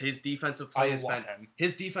 Dude, his defensive play has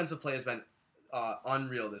been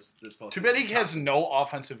unreal this postseason. Too bad he has no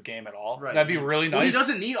offensive game at all. Right. That'd be really nice. Well, he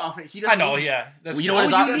doesn't need offense. I know, yeah. You know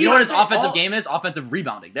what his offensive game is? Offensive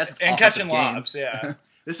rebounding. That's his and catching lobs, yeah.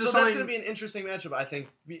 That's going to be an interesting matchup. I think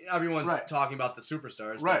everyone's talking about the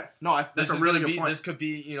superstars. Right. No, that's a really good point. This could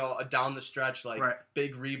be, a down the stretch,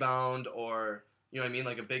 big rebound or, you know what I mean,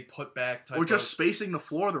 like a big putback type. Or just spacing the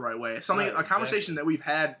floor the right way. A conversation that we've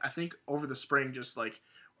had, I think, over the spring, just like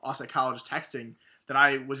us at college texting, that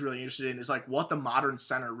I was really interested in is like what the modern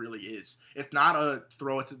center really is. It's not a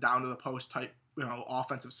throw it down to the post type,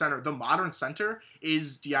 offensive center. The modern center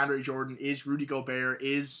is DeAndre Jordan, is Rudy Gobert,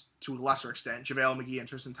 is to a lesser extent JaVale McGee and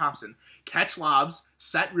Tristan Thompson. Catch lobs,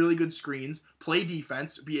 set really good screens, play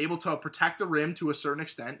defense, be able to protect the rim to a certain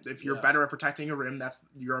extent. If you're better at protecting a rim,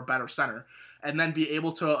 you're a better center. And then be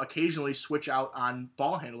able to occasionally switch out on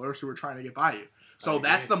ball handlers who are trying to get by you. So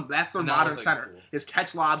that's the modern center is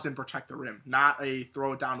catch lobs and protect the rim, not a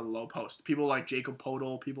throw it down to the low post. People like Jacob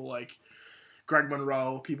Podol, people like Greg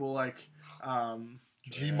Monroe, people like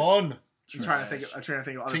G-Mon. I'm trying to think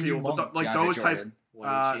of other people, but like those type.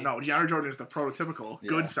 No, DeAndre Jordan is the prototypical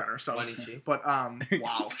good center. So, but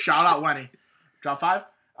wow, shout out Wenny, drop 5.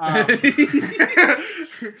 But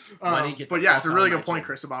yeah, it's a really good point,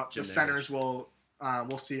 Chris, about the centers. We'll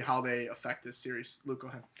see how they affect this series. Luke, go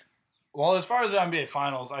ahead. Well, as far as the NBA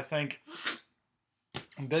Finals, I think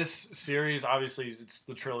this series, obviously, it's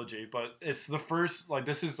the trilogy, but it's the first,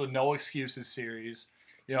 this is the no excuses series.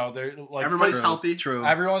 They're everybody's healthy. True.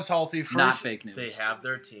 Everyone's healthy. First, not fake news. They have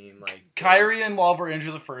their team. Kyrie and Love were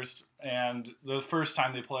injured the first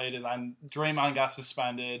time they played, and then Draymond got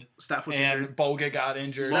suspended. Steph was injured. And Boga got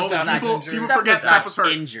injured. People forget Steph was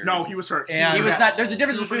hurt. Injured. No, he was hurt. And he was not. There's a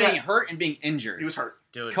difference between being hurt and being injured. He was hurt.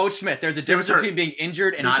 Dude. Coach Smith, there's a difference between being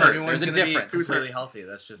injured and not hurt. There's a difference. He was really healthy.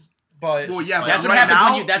 That's just. But that's what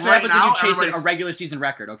happens when you chase a regular season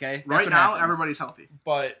record. Okay. Right now, everybody's healthy.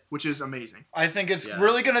 But which is amazing. I think it's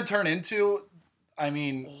really going to turn into. I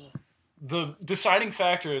mean, the deciding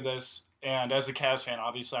factor of this, and as a Cavs fan,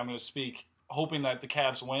 obviously, I'm going to speak hoping that the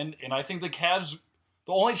Cavs win. And I think the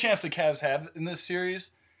only chance the Cavs have in this series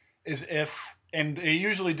is if, and they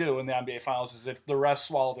usually do in the NBA Finals, is if the refs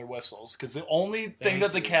swallow their whistles. Because the only thing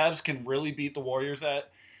that the Cavs can really beat the Warriors at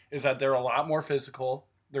is that they're a lot more physical,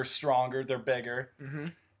 they're stronger, they're bigger. Mm-hmm.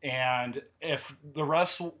 And if the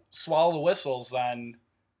refs swallow the whistles, then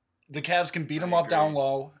the Cavs can beat them up down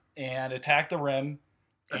low and attack the rim.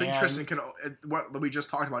 I think Tristan can. What we just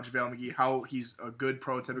talked about, JaVale McGee, how he's a good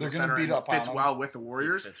prototypical center and fits well with the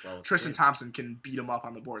Warriors. Tristan Thompson can beat him up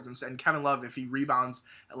on the boards, and Kevin Love, if he rebounds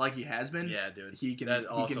like he has been, he can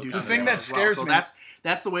do. The thing that scares me.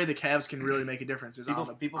 That's the way the Cavs can really make a difference. Is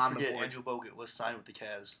people on forget the boards. Andrew Bogut was signed with the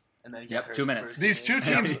Cavs, and then 2 minutes. These two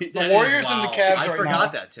teams, the Warriors and the Cavs. I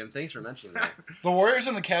forgot that, Tim. Thanks for mentioning that. The Warriors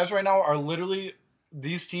and the Cavs right now are literally.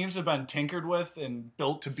 These teams have been tinkered with and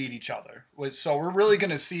built to beat each other. So we're really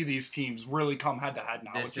going to see these teams really come head to head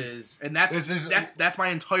now. That's my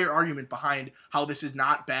entire argument behind how this is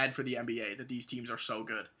not bad for the NBA, that these teams are so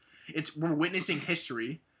good. We're witnessing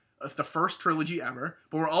history of the first trilogy ever,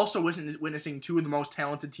 but we're also witnessing two of the most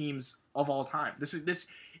talented teams of all time.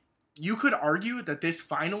 You could argue that this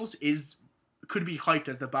finals is could be hyped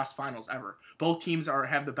as the best finals ever. Both teams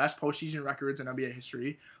have the best postseason records in NBA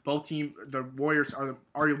history. The Warriors are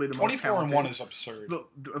arguably the most talented. 24-1 is absurd.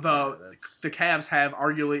 The Cavs have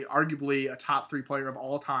arguably a top 3 player of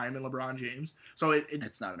all time in LeBron James. So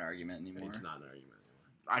it's not an argument anymore. It's not an argument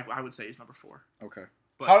anymore. I would say he's number 4. Okay.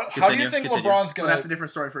 How do you think LeBron's going to... That's a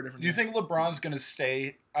different story for a different Do you think LeBron's going to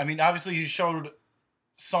stay... I mean, obviously he showed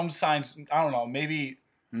some signs, I don't know, maybe...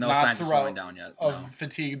 No signs of slowing down yet. Of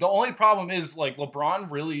fatigue. The only problem is, like,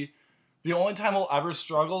 LeBron really... The only time he'll ever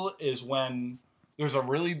struggle is when there's a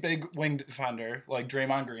really big wing defender, like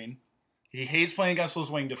Draymond Green. He hates playing against those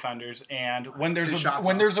wing defenders, and when there's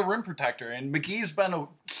a rim protector, and McGee's been a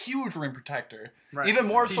huge rim protector, even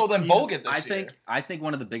more so than Bogut this year. I think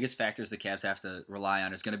one of the biggest factors the Cavs have to rely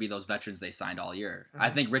on is going to be those veterans they signed all year. I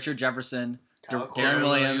think Richard Jefferson, Darren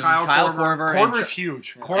Williams, Kyle Korver. Korver's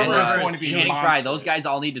huge. Korver is going to be Channing Frye. Those guys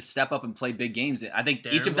all need to step up and play big games. I think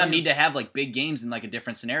each of them need to have like big games in like a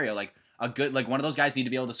different scenario. Like a good, like one of those guys need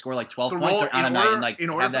to be able to score like 12 points on a night and like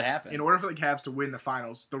have that happen. In order for the Cavs to win the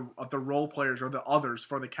finals, the role players or the others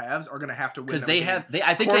for the Cavs are going to have to win. Because they have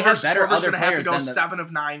better other players. Have to go 7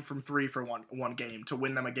 of 9 from 3 for one game to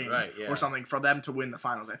win them a game or something for them to win the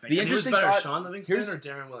finals. I think. The interesting better, Sean Livingston or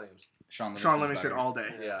Darren Williams? Sean Livingston all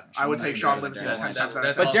day. Yeah, I would take Sean Livingston.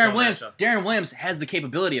 But Darren Williams has the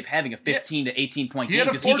capability of having a 15 to 18 point game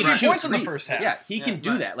because he can shoot points in the first half. Yeah, he can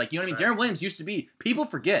do that. Like, you know what I mean? Darren Williams used to be. People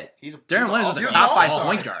forget. Darren Williams was a top 5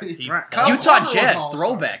 point guard. Utah Jazz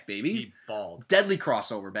throwback, baby. He balled. Deadly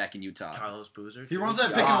crossover back in Utah. Carlos Boozer. He runs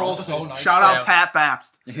that pick and roll so nice. Shout out Pat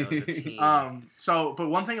Babst. So, but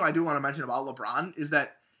one thing I do want to mention about LeBron is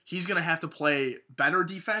that he's going to have to play better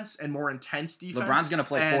defense and more intense defense. LeBron's going to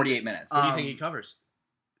play 48 minutes. What do you think he covers?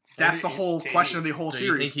 That's the whole question of the whole series.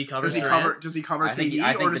 Do you think he covers Does he cover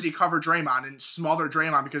KD or does he cover Draymond and smother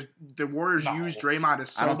Draymond? Because the Warriors use Draymond as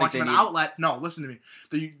so much of an outlet. No, listen to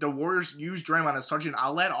me. The Warriors use Draymond as such an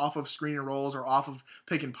outlet off of screen and rolls or off of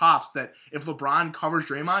pick and pops that if LeBron covers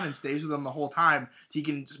Draymond and stays with them the whole time, he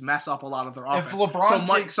can mess up a lot of their offense. If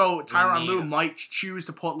LeBron so Tyronn Lue might choose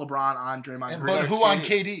to put LeBron on Draymond Green. But who on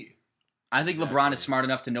KD? I think LeBron is smart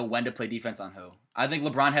enough to know when to play defense on who. I think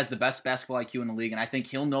LeBron has the best basketball IQ in the league, and I think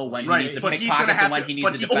he'll know when he needs to pick pockets and when he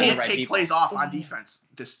needs to defend the right people. But he can't take plays off on defense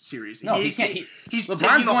this series. No, he can't.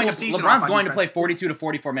 LeBron's going to play 42 to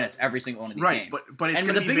 44 minutes every single one of these games. But it's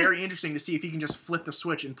going to be very interesting to see if he can just flip the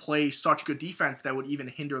switch and play such good defense that would even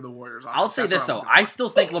hinder the Warriors. I'll say this, though. I still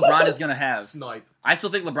think LeBron is going to have... I still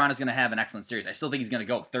think LeBron is going to have an excellent series. I still think he's going to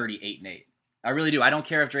go 38-8. I really do. I don't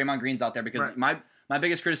care if Draymond Green's out there because my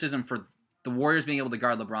biggest criticism for the Warriors being able to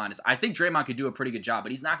guard LeBron is I think Draymond could do a pretty good job,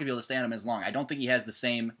 but he's not going to be able to stay on him as long. I don't think he has the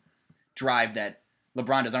same drive that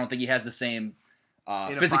LeBron does. I don't think he has the same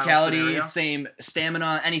physicality, same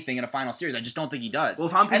stamina, anything in a final series. I just don't think he does. Well,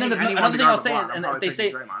 if I'm picking another thing I'll say,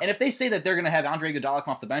 if they say that they're going to have Andre Iguodala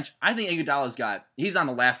come off the bench, I think he's on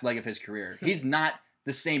the last leg of his career. He's not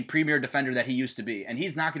the same premier defender that he used to be, and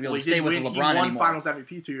he's not going to be able to stay with LeBron anymore. He won Finals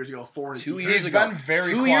MVP 2 years ago. 2 years ago. He's been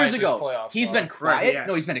very quiet. He's been quiet.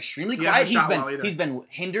 No, he's been extremely quiet. He's been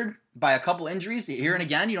hindered by a couple injuries here and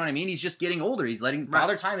again. You know what I mean? He's just getting older. He's letting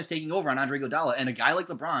Father Time is taking over on Andre Iguodala, and a guy like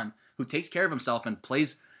LeBron who takes care of himself and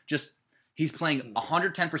plays just. He's playing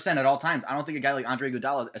 110% at all times. I don't think a guy like Andre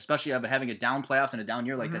Iguodala, especially having a down playoffs and a down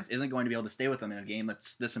year like this, isn't going to be able to stay with him in a game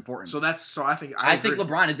that's this important. I think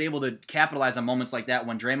LeBron is able to capitalize on moments like that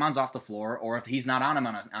when Draymond's off the floor or if he's not on him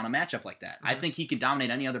on a matchup like that. I think he can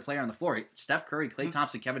dominate any other player on the floor. Steph Curry, Klay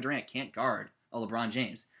Thompson, Kevin Durant can't guard a LeBron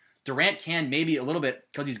James. Durant can maybe a little bit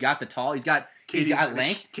because he's got the tall, he's got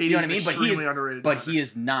length. You know what I mean? But he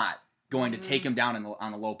is not going to take him down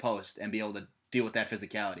on the low post and be able to deal with that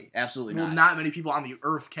physicality. Absolutely not. Well, not many people on the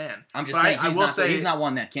earth can. I'm just saying he's not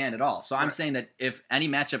one that can at all. So I'm saying that if any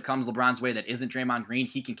matchup comes LeBron's way that isn't Draymond Green,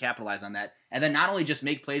 he can capitalize on that. And then not only just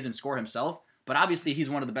make plays and score himself, but obviously he's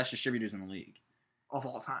one of the best distributors in the league. Of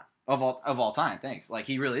all time. Of all time, thanks. Like,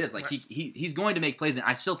 he really is. Like, he's going to make plays, and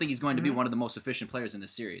I still think he's going to be one of the most efficient players in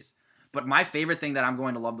this series. But my favorite thing that I'm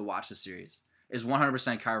going to love to watch this series is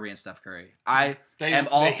 100% Kyrie and Steph Curry. They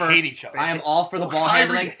hate each other. I am all for the ball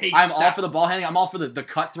handling. I'm all for the ball handling. I'm all for the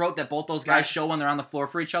cutthroat that both those guys show when they're on the floor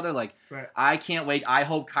for each other. Like, I can't wait. I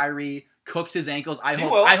hope Kyrie cooks his ankles. I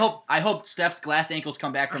hope Steph's glass ankles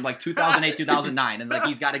come back from like 2008, 2009, and like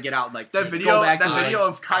he's got to get out. And, like that video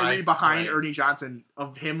of Kyrie behind Ernie Johnson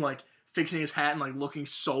of him like fixing his hat and like looking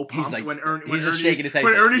so pumped when Ernie's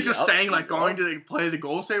just saying like going to play the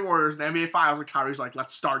Golden State Warriors in the NBA Finals, and Kyrie's like,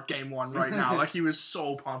 let's start game 1 right now. Like, he was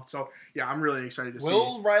so pumped. So yeah, I'm really excited to see.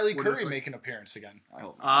 Will Riley Curry make an appearance again? I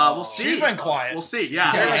hope. We'll see. He's been quiet. We'll see.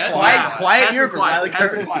 Yeah, quiet year for Riley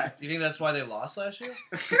Curry. Do you think that's why they lost last year?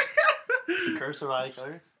 Curse of Riley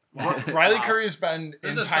Curry. Riley Curry's been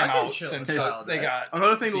in timeout since they got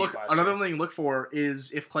another thing to look for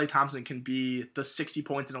is if Klay Thompson can be the 60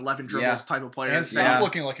 points and 11 dribbles type of player. And stop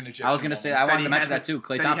looking like an Egyptian. I was gonna say I wanted to mention that too.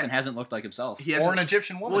 Klay Thompson hasn't looked like himself, or an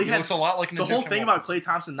Egyptian woman. Well, he looks a lot like an Egyptian woman. The whole thing about Klay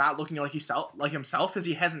Thompson not looking like himself is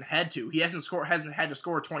he hasn't had to. He hasn't had to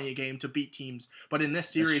score 20 a game to beat teams. But in this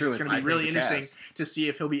series, it's going to be really interesting to see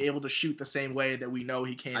if he'll be able to shoot the same way that we know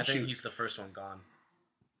he can. I think he's the first one gone.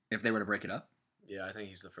 If they were to break it up. Yeah, I think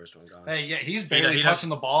he's the first one gone. Hey, yeah, he's barely touching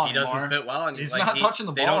the ball anymore. He doesn't fit well. And he's not touching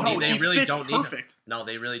the ball. They really don't need him. No,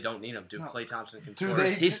 they really don't need him. Dude, Klay Thompson can score.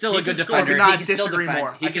 He's still a good defender. I could not disagree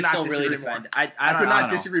more. He can still really defend. I could not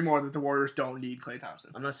disagree more that the Warriors don't need Klay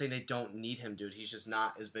Thompson. I'm not saying they don't need him, dude. He's just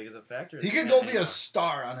not as big as a factor. He could go be a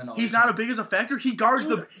star on another. He's not as big as a factor. He guards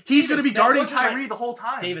the. He's going to be guarding Kyrie the whole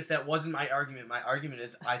time. Davis, that wasn't my argument. My argument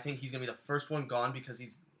is I think he's going to be the first one gone because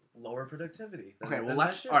he's lower productivity.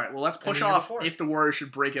 Let's push off if the Warriors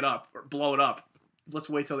should break it up or blow it up. Let's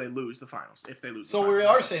wait till they lose the finals. If they lose, so we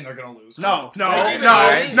are saying they're going to lose. No.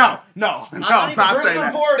 First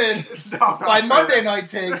reported by Monday Night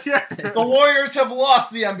Takes, the Warriors have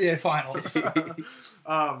lost the NBA Finals.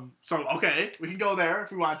 We can go there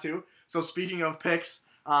if we want to. So speaking of picks,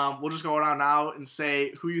 we'll just go around now and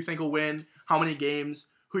say who you think will win, how many games,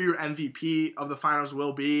 who your MVP of the finals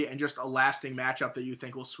will be, and just a lasting matchup that you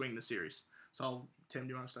think will swing the series. So, Tim, do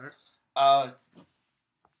you want to start?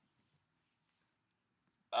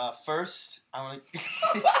 First, I want to...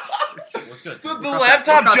 What's good? The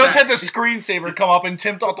laptop just had the screensaver come up, and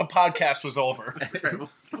Tim thought the podcast was over. Okay,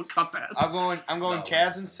 we'll cut that. I'm going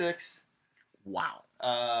Cavs in 6. Wow.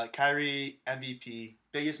 Kyrie MVP.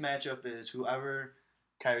 Biggest matchup is whoever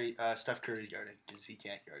Steph Curry's guarding, because he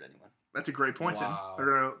can't guard anyone. That's a great point, Tim. They're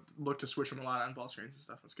going to look to switch him a lot on ball screens and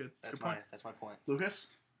stuff. That's good. That's my point. Lucas?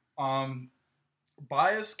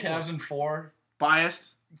 Biased, Cavs in 4.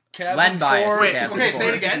 Biased? Cavs in 4. Wait, say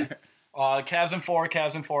it again. Cavs in 4,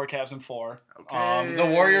 Cavs in 4, Cavs in 4. Okay. The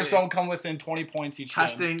Warriors don't come within 20 points each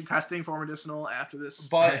game. Testing for medicinal after this.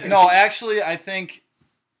 But, no, actually, I think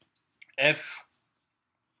if...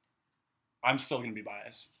 I'm still going to be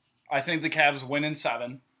biased. I think the Cavs win in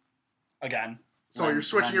 7. Again. So you're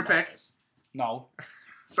switching your pick? No.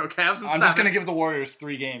 So Cavs in 7. I'm just going to give the Warriors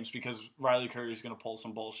 3 games because Riley Curry is going to pull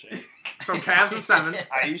some bullshit. So Cavs in 7.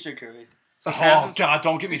 Ayesha Curry. So God,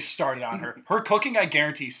 don't get me started on her. Her cooking, I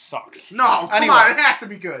guarantee, sucks. No, come on, it has to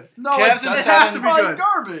be good. No, Cavs it has to be good.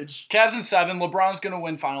 Garbage. Cavs in 7. LeBron's going to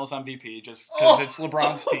win Finals MVP just because it's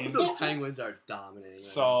LeBron's team. The Penguins are dominating.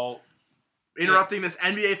 So... Interrupting this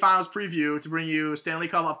NBA Finals preview to bring you Stanley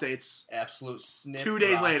Cup updates. Absolute snip. 2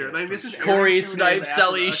 days later. This is Corey Snipe,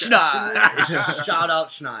 Selly, Schneid. Shout out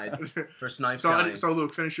Schneid for Snipe. So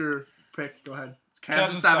Luke, finish your pick. Go ahead. It's Cavs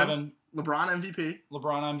in 7. LeBron MVP.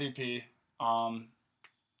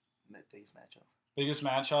 Biggest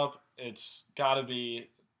matchup. It's got to be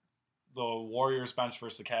the Warriors bench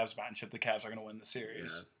versus the Cavs bench if the Cavs are going to win the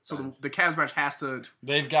series. Yeah, so the Cavs bench has to...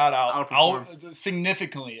 They've got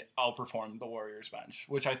significantly outperform the Warriors bench,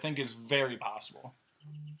 which I think is very possible.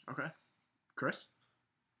 Okay. Chris?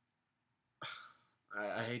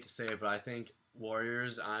 I hate to say it, but I think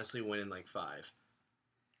Warriors honestly win in like 5.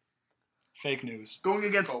 Fake news. Going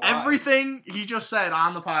against everything he just said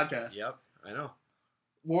on the podcast. Yep, I know.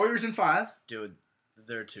 Warriors in 5? Dude,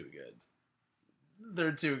 they're too good.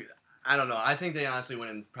 I don't know. I think they honestly win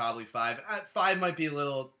in probably 5. 5 might be a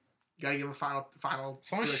little... You gotta give a final...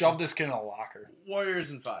 Someone shoved this kid in a locker. Warriors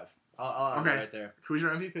in 5. I'll right there. Who's your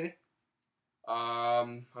MVP?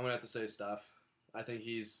 I'm gonna have to say Steph. I think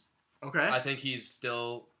he's... Okay. I think he's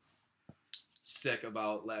still sick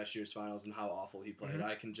about last year's finals and how awful he played. Mm-hmm.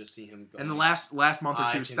 I can just see him going... In the last month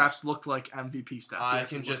or two, Steph's looked like MVP Steph. I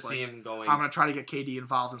can just see him going... I'm going to try to get KD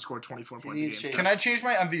involved and score 24 points a game. Can I change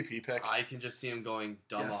my MVP pick? I can just see him going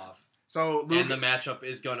off. So Luke, and the matchup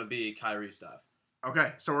is going to be Kyrie Steph.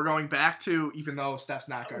 Okay, so we're going back to, even though Steph's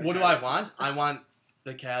not going. What do I want? I want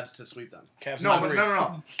the Cavs to sweep them. No.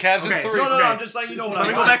 Cavs in 3. No, I'm just letting you know what I want.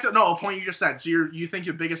 Let me go back to a point you just said. So you think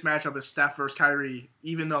your biggest matchup is Steph versus Kyrie,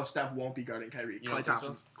 even though Steph won't be guarding Kyrie. Klay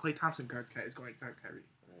Thompson is going to guard Kyrie.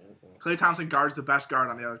 Klay Thompson guards the best guard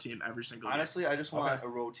on the other team every single game. Honestly, I just want a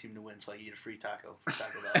road team to win so I eat a free taco from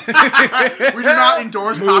Taco Bell. We do not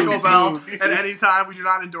endorse Taco Bell at any time. We do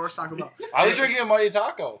not endorse Taco Bell. I was drinking a Mighty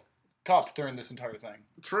Taco cup during this entire thing.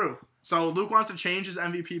 True. So Luke wants to change his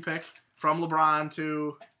MVP pick from LeBron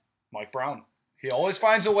to... Mike Brown. He always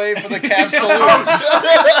finds a way for the Cavs to lose.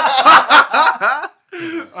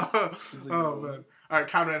 Man. All right,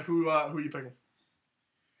 Conrad, who are you picking?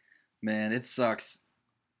 Man, it sucks.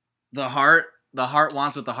 The heart the heart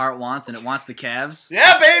wants what the heart wants, and it wants the Cavs.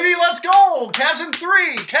 Yeah, baby, let's go. Cavs in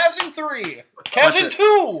 3. Cavs in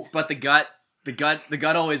 2. But the gut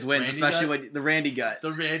always wins, Randy especially gut? when the Randy gut.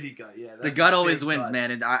 The Randy gut, yeah. The gut always wins,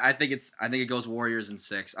 man, and I think it goes Warriors in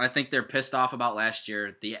 6. I think they're pissed off about last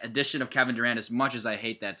year. The addition of Kevin Durant, as much as I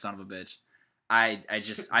hate that son of a bitch, I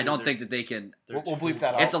don't think that they can. We'll bleep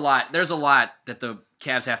that out. It's a lot. There's a lot that the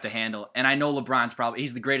Cavs have to handle, and I know LeBron's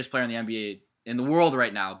he's the greatest player in the NBA in the world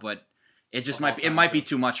right now, but it just might be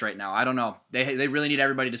too much right now. I don't know. They really need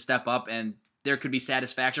everybody to step up, and there could be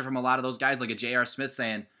satisfaction from a lot of those guys, like a J.R. Smith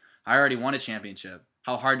saying, "I already won a championship.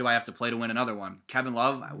 How hard do I have to play to win another one?" Kevin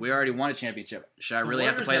Love, we already won a championship. Should I really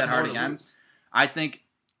have to play that hard again? I think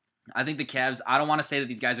the Cavs, I don't want to say that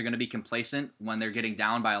these guys are going to be complacent when they're getting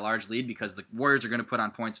down by a large lead because the Warriors are going to put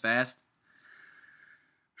on points fast.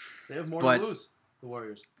 They have more to lose, the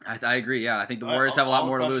Warriors. I agree, yeah. I think the Warriors have a lot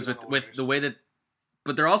more to lose with the way that...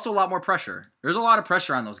 But there's also a lot more pressure. There's a lot of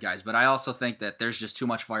pressure on those guys, but I also think that there's just too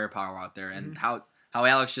much firepower out there. And how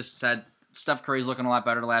Alex just said, Steph Curry's looking a lot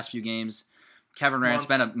better the last few games. Kevin Durant's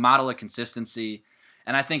been a model of consistency.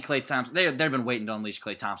 And I think Klay Thompson, they've been waiting to unleash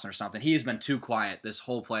Klay Thompson or something. He's been too quiet this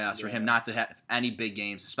whole playoffs for him not to have any big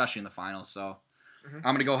games, especially in the finals. So I'm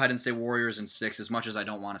going to go ahead and say Warriors in 6, as much as I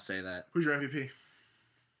don't want to say that. Who's your MVP?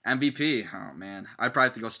 MVP? Oh, man. I'd probably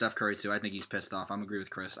have to go Steph Curry, too. I think he's pissed off. I'm agree with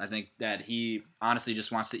Chris. I think that he honestly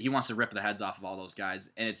just wants to rip the heads off of all those guys.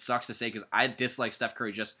 And it sucks to say because I dislike Steph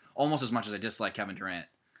Curry just almost as much as I dislike Kevin Durant.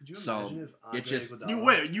 Could you imagine if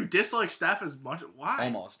Andre you dislike Steph as much? Why?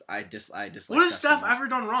 Almost. I dislike. What has Steph ever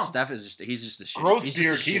done wrong? Steph is he's just a shit. Gross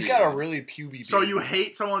beard. He's got a really puby beard. So you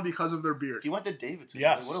hate someone because of their beard? He went to Davidson.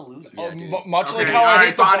 Yes. Like, what a loser. Yeah, much like how I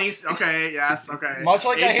hate Bonnie's. Okay. Yes. Okay. Much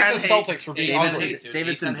like I hate the Celtics for being ugly.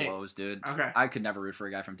 Davidson blows, dude. Okay. I could never root for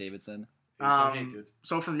a guy from Davidson.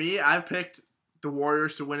 So for me, I've picked the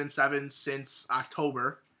Warriors to win in 7 since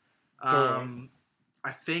October.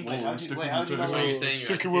 I think. How'd you know?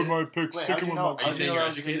 Sticking with my pick. Sticking with my pick. Are you saying you're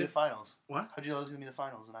educated? Finals. What? How'd you know it was gonna be the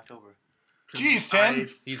finals in October? Jeez, Tim.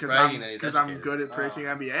 He's bragging that he's because I'm good at predicting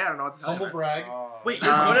NBA. I don't know what to tell Humble you. brag. Wait,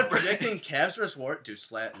 you're good at predicting Cavs versus Warriors? Dude,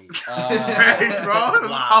 slap me. Thanks, bro. It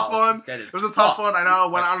was a tough one. It was a tough one. I know.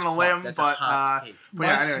 Went out on a limb, but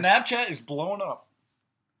my Snapchat is blowing up.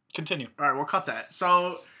 Continue. All right, we'll cut that.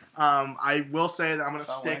 So, I will say that I'm gonna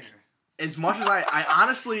stick. As much as I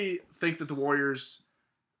honestly think that the Warriors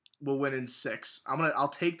will win in 6. I'll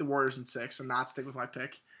take the Warriors in 6 and not stick with my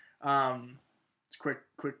pick. Quick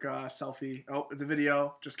selfie. Oh, it's a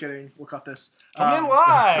video. Just kidding. We'll cut this. Come in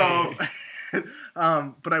live.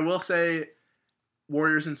 So, but I will say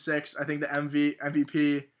Warriors in 6. I think the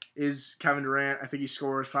MVP is Kevin Durant. I think he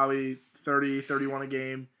scores probably 30, 31 a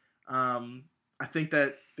game. I think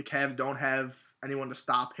that the Cavs don't have anyone to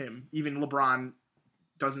stop him. Even LeBron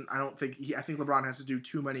doesn't. I think LeBron has to do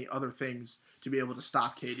too many other things to be able to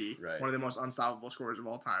stop KD, one of the most unstoppable scorers of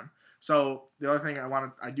all time. So the other thing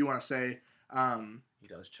I do want to say, he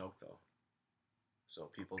does choke though.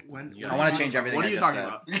 So people, I want to change everything. What are you talking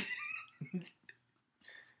about?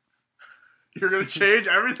 You're gonna change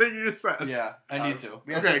everything you just said. Yeah, I need to.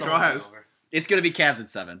 Okay, go ahead. It's gonna be Cavs at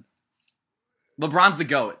 7. LeBron's the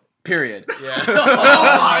GOAT. Period. Yeah.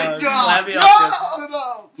 Oh my God.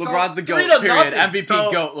 LeBron's the GOAT. Period.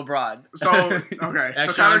 MVP GOAT. LeBron. So okay.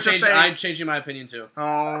 Actually, I'm changing my opinion too.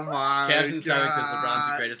 Oh my. Cavs in 7 because LeBron's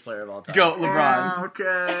the greatest player of all time. GOAT LeBron.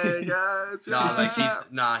 Okay, guys.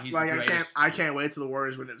 He's like, the greatest. I can't wait till the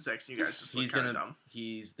Warriors win in 6. You guys just look kind of dumb.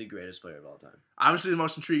 He's the greatest player of all time. Obviously, the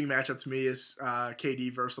most intriguing matchup to me is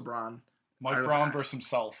KD versus LeBron. Mike Brown versus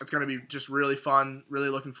himself. It's going to be just really fun. Really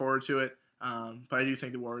looking forward to it. But I do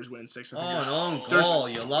think the Warriors win in 6. I think an own goal.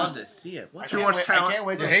 You love to see it. Too much talent. I can't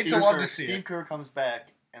wait till Steve Kerr comes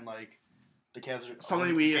back and the Cavs are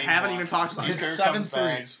something we haven't even talked about. 7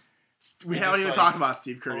 threes. We haven't even talked about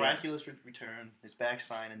Steve Kerr. Miraculous return. His back's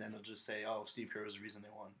fine, and then they'll just say, "Oh, Steve Kerr was the reason they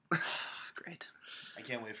won." Great. I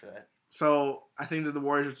can't wait for that. So I think that the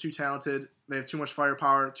Warriors are too talented. They have too much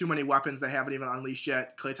firepower, too many weapons they haven't even unleashed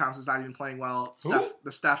yet. Klay Thompson's not even playing well.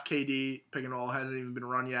 The Steph KD pick and roll hasn't even been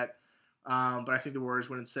run yet. But I think the Warriors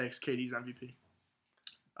win in 6. KD's MVP.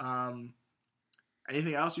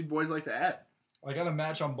 Anything else you boys like to add? I got a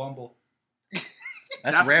match on Bumble.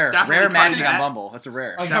 That's rare. Rare matching on Bumble. That's a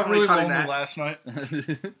rare. I got really lonely last night.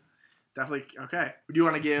 Definitely. Okay. We do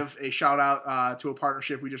want to give a shout out to a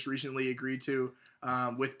partnership we just recently agreed to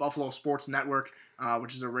with Buffalo Sports Network,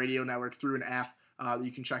 which is a radio network through an app that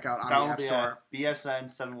you can check out on the App Store. BSN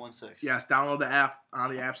 716. Yes, download the app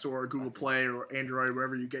on the App Store, Google Play, or Android,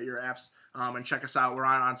 wherever you get your apps, and check us out. We're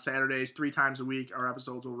on Saturdays 3 times a week. Our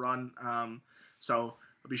episodes will run, so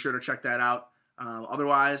be sure to check that out.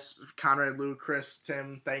 Otherwise, Conrad, Lou, Chris,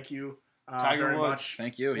 Tim, thank you very much.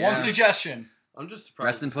 Thank you. One suggestion. I'm just surprised.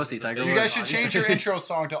 Rest in pussy, Tiger. You guys should change your intro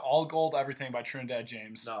song to All Gold Everything by Trinidad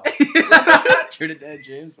James. No. Trinidad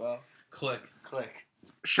James. Wow. Click.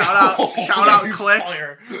 Shout out, Click.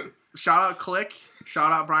 Shout out, Click.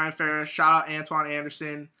 Shout out Brian Ferris. Shout out Antoine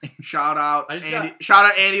Anderson. Shout out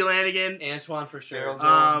Andy Lanigan. Antoine for sure.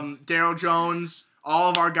 Daryl Jones.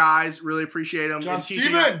 All of our guys, really appreciate them and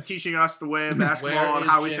teaching us the way of basketball and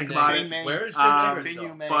how we think about it. Where is Jim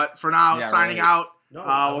Nagel? But for now, signing out.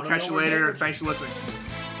 We'll catch you later. Thanks for listening.